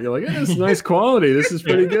thong out. You're like, yeah, this is nice quality. This is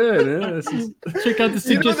pretty good. Yeah, this is... Check out the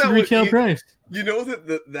You know suggested that retail would- price. you know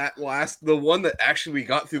the one that actually we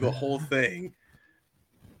got through the whole thing.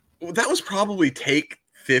 That was probably take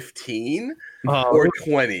 15 or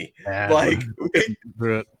 20. Like,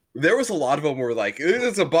 there was a lot of them where we're like,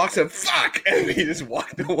 it's a box of fuck, and we just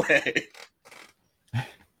walked away.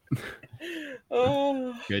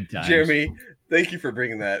 Oh, Good times. Jeremy, thank you for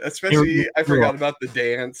bringing that. Especially, I forgot about the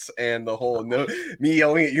dance and the whole me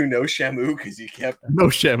yelling at you, no Shamu, because you kept No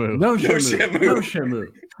Shamu. No Shamu. Shamu. No Shamu.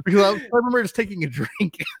 Because I remember just taking a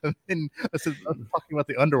drink and I was talking about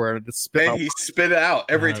the underwear and just spit and out. he spit it out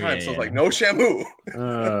every time. yeah, So I was yeah. like, no Shamu.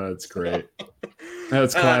 That's great.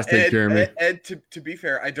 That's classic, Jeremy. And to be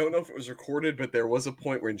fair, I don't know if it was recorded, but there was a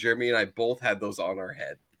point where Jeremy and I both had those on our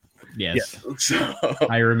head. Yes. So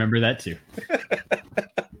I remember that too.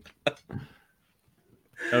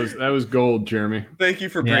 That was gold, Jeremy. thank you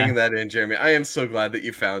for bringing that in, Jeremy. I am so glad that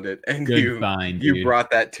you found it and Good find, you dude.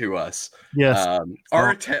 brought that to us. Yes.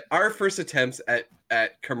 Our first attempts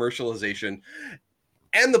at commercialization,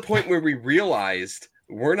 and the point where we realized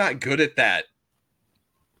we're not good at that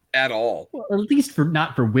at all. Well, at least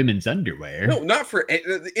not for women's underwear. No, not for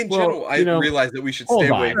in Well, general. I you know, realized that we should hold stay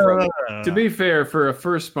away on. from To be fair, for a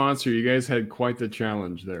first sponsor, you guys had quite the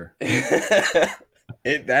challenge there.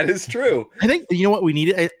 that is true. I think you know what we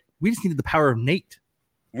needed. We just needed the power of Nate.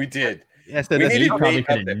 We did. Yes, We that's needed You probably Nate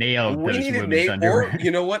could up have there. nailed We those needed women's Nate, underwear. or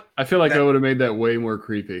you know what? I feel like That- I would have made that way more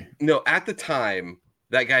creepy. No, at the time,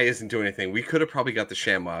 that guy isn't doing anything. We could have probably got the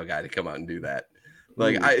ShamWow guy to come out and do that.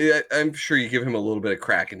 Like, I'm sure you give him a little bit of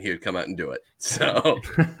crack and he would come out and do it. So,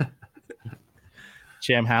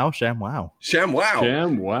 ShamWow. ShamWow.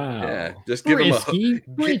 Jam, wow. Yeah, just give him Risky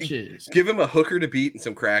britches. give him a hooker to beat and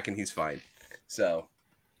some crack, and he's fine. So,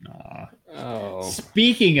 Aw. Oh.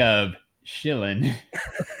 Speaking of shilling,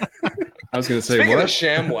 I was going to say, speaking what? of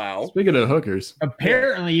ShamWow, Speaking of hookers.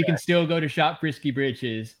 apparently you can still go to Shop Frisky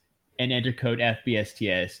Britches and enter code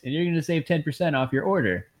FBSTS, and you're going to save 10% off your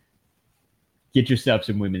order. Get yourself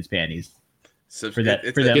some women's panties so for that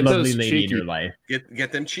get Get lovely those lady in cheeky- your life.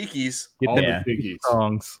 get them cheekies. Get All them the biggies.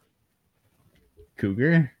 songs.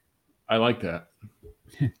 Cougar. I like that.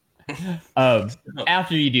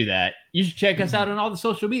 After you do that, you should check us out on all the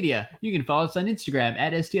social media. You can follow us on Instagram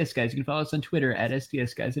at STS Guys. You can follow us on Twitter at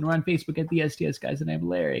STS Guys. And we're on Facebook at the STS Guys. And I'm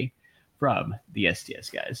Larry from the STS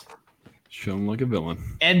Guys. Show them like a villain.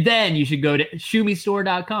 And then you should go to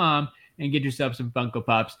shumistore.com and get yourself some Funko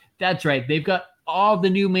Pops. That's right. They've got all the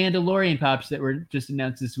new Mandalorian Pops that were just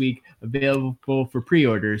announced this week available for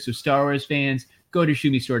pre-order. So Star Wars fans, go to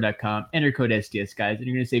shumistore.com, enter code STS Guys, and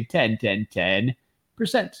you're going to save 10%.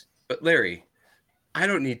 But Larry, I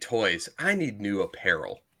don't need toys. I need new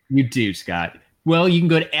apparel. You do, Scott. Well, you can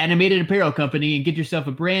go to Animated Apparel Company and get yourself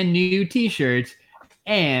a brand new t-shirt.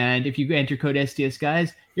 And if you enter code STS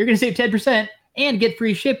Guys, you're going to save 10% and get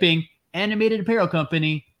free shipping. Animated Apparel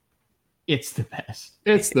Company. It's the best.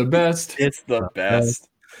 It's the best. It's the best.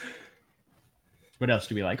 What else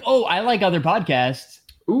do we like? Oh, I like other podcasts.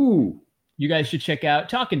 Ooh. You guys should check out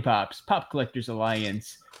Talkin' Pops, Pop Collectors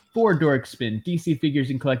Alliance, Four Dorkspin, DC Figures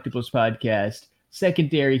and Collectibles Podcast,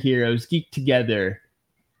 Secondary Heroes, Geek Together.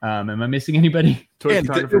 Am I missing anybody? Toy And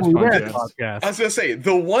Photographers the Red Podcast. podcast. I was gonna say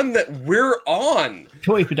the one that we're on.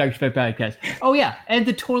 Toy Photography Podcast. Oh, yeah. And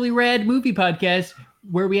the Totally Rad Movie Podcast,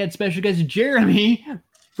 where we had special guest Jeremy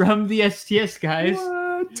from the STS Guys.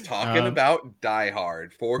 Talking about Die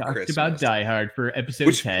Hard for Talked Christmas. about Die Hard for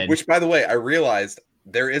episode 10. Which, by the way, I realized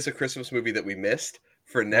there is a Christmas movie that we missed.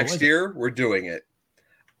 For was next it? year, we're doing it.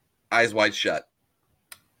 Eyes Wide Shut.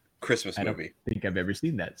 Christmas I don't movie. think I've ever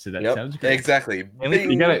seen that, so that Yep, sounds great. exactly.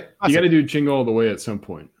 You gotta do Jingle All the Way at some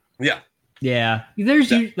point. Yeah, Yeah. There's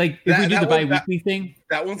That- like if we do that the one- bi-weekly thing.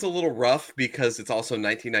 that one's a little rough because it's also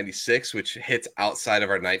 1996, which hits outside of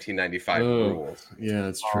our 1995 Oh. rules. Yeah,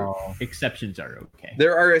 that's true. Exceptions are okay.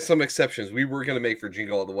 There are some exceptions. We were going to make for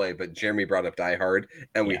Jingle All the Way, but Jeremy brought up Die Hard,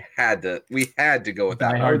 and we had to go with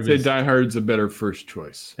that. Die I Hard would say was- Die Hard's a better first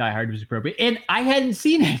choice. Die Hard was appropriate, and I hadn't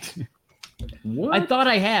seen it. What? I thought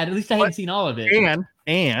I had. At least I hadn't seen all of it.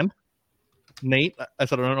 And Nate, I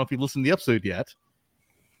don't know if you listened to the episode yet,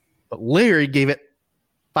 but Larry gave it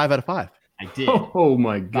 5 out of 5. I did. Oh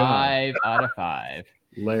my god, 5 out of 5.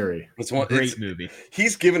 Larry. Great movie.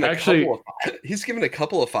 He's given Actually- he's given a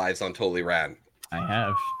couple of 5s on Totally Rad, I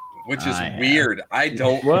have. which is I have. weird. I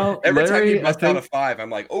don't. Well, Every time Larry, he I busts out a think 5, I'm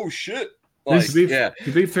like, oh shit. Like, to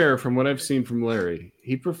be fair, from what I've seen from Larry,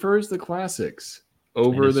 he prefers the classics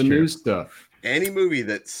over is the true. new stuff. any movie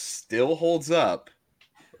that still holds up,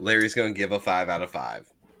 Larry's going to give a 5 out of 5.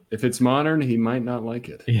 If it's modern, he might not like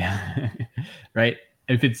it. Yeah. Right.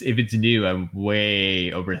 If it's new, I'm way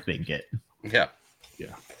overthink it. Yeah.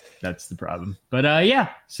 That's the problem. But yeah.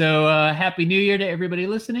 So happy New Year to everybody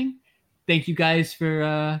listening. Thank you guys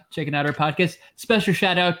for checking out our podcast. Special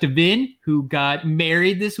shout out to Vin, who got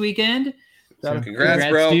married this weekend. So Congrats,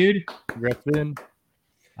 bro. dude. Congrats, Vin.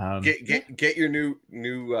 Get your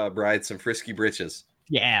new bride some frisky britches.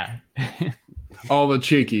 Yeah. All the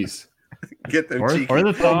cheekies. Get them or cheeky.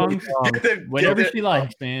 the thongs. Whatever get she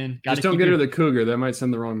likes, man. Just don't get her the cougar. That might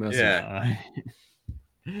send the wrong message. Yeah.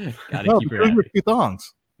 Gotta keep her happy. 2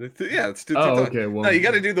 thongs. Yeah, let's do 2 Oh, thongs. okay. Well, No, you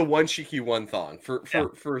got to do the one cheeky one thong for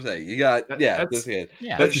say. You got that's it.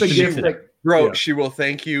 Yeah. But that's the she, gift that, bro, yeah. she will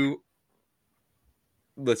thank you.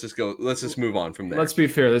 Let's just go. Let's just move on from there. Let's be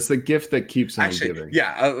fair. That's the gift that keeps on Actually, giving.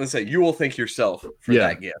 yeah, let's say you will thank yourself for Yeah.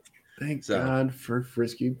 that gift. Thank So- God for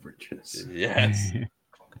frisky britches. Yes.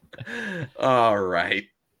 All right.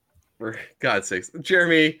 For God's sakes,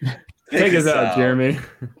 Jeremy, Take us out, Jeremy.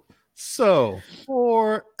 So,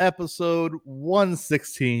 for episode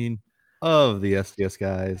 116 of the STS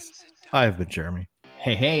Guys, I've been Jeremy.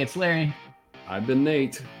 Hey, it's Larry. I've been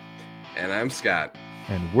Nate. And I'm Scott.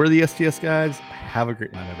 And we're the STS Guys. Have a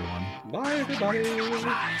great night, everyone. Bye, everybody.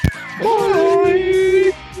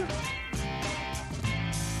 Bye.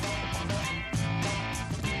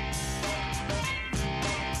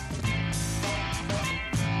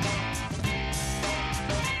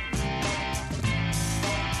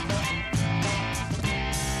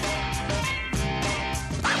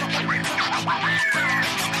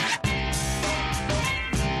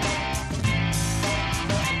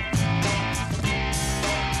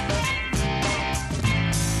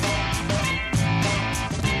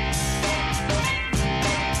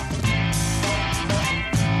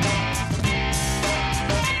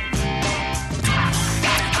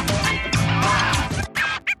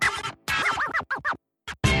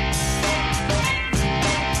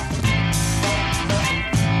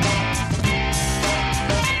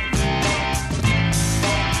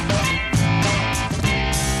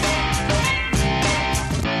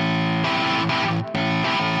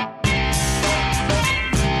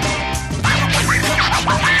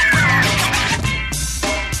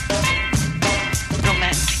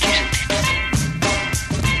 Romantic, isn't it?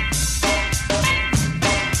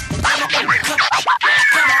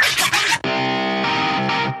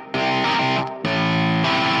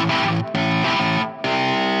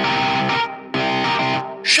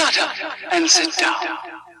 Shut up and sit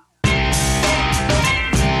down.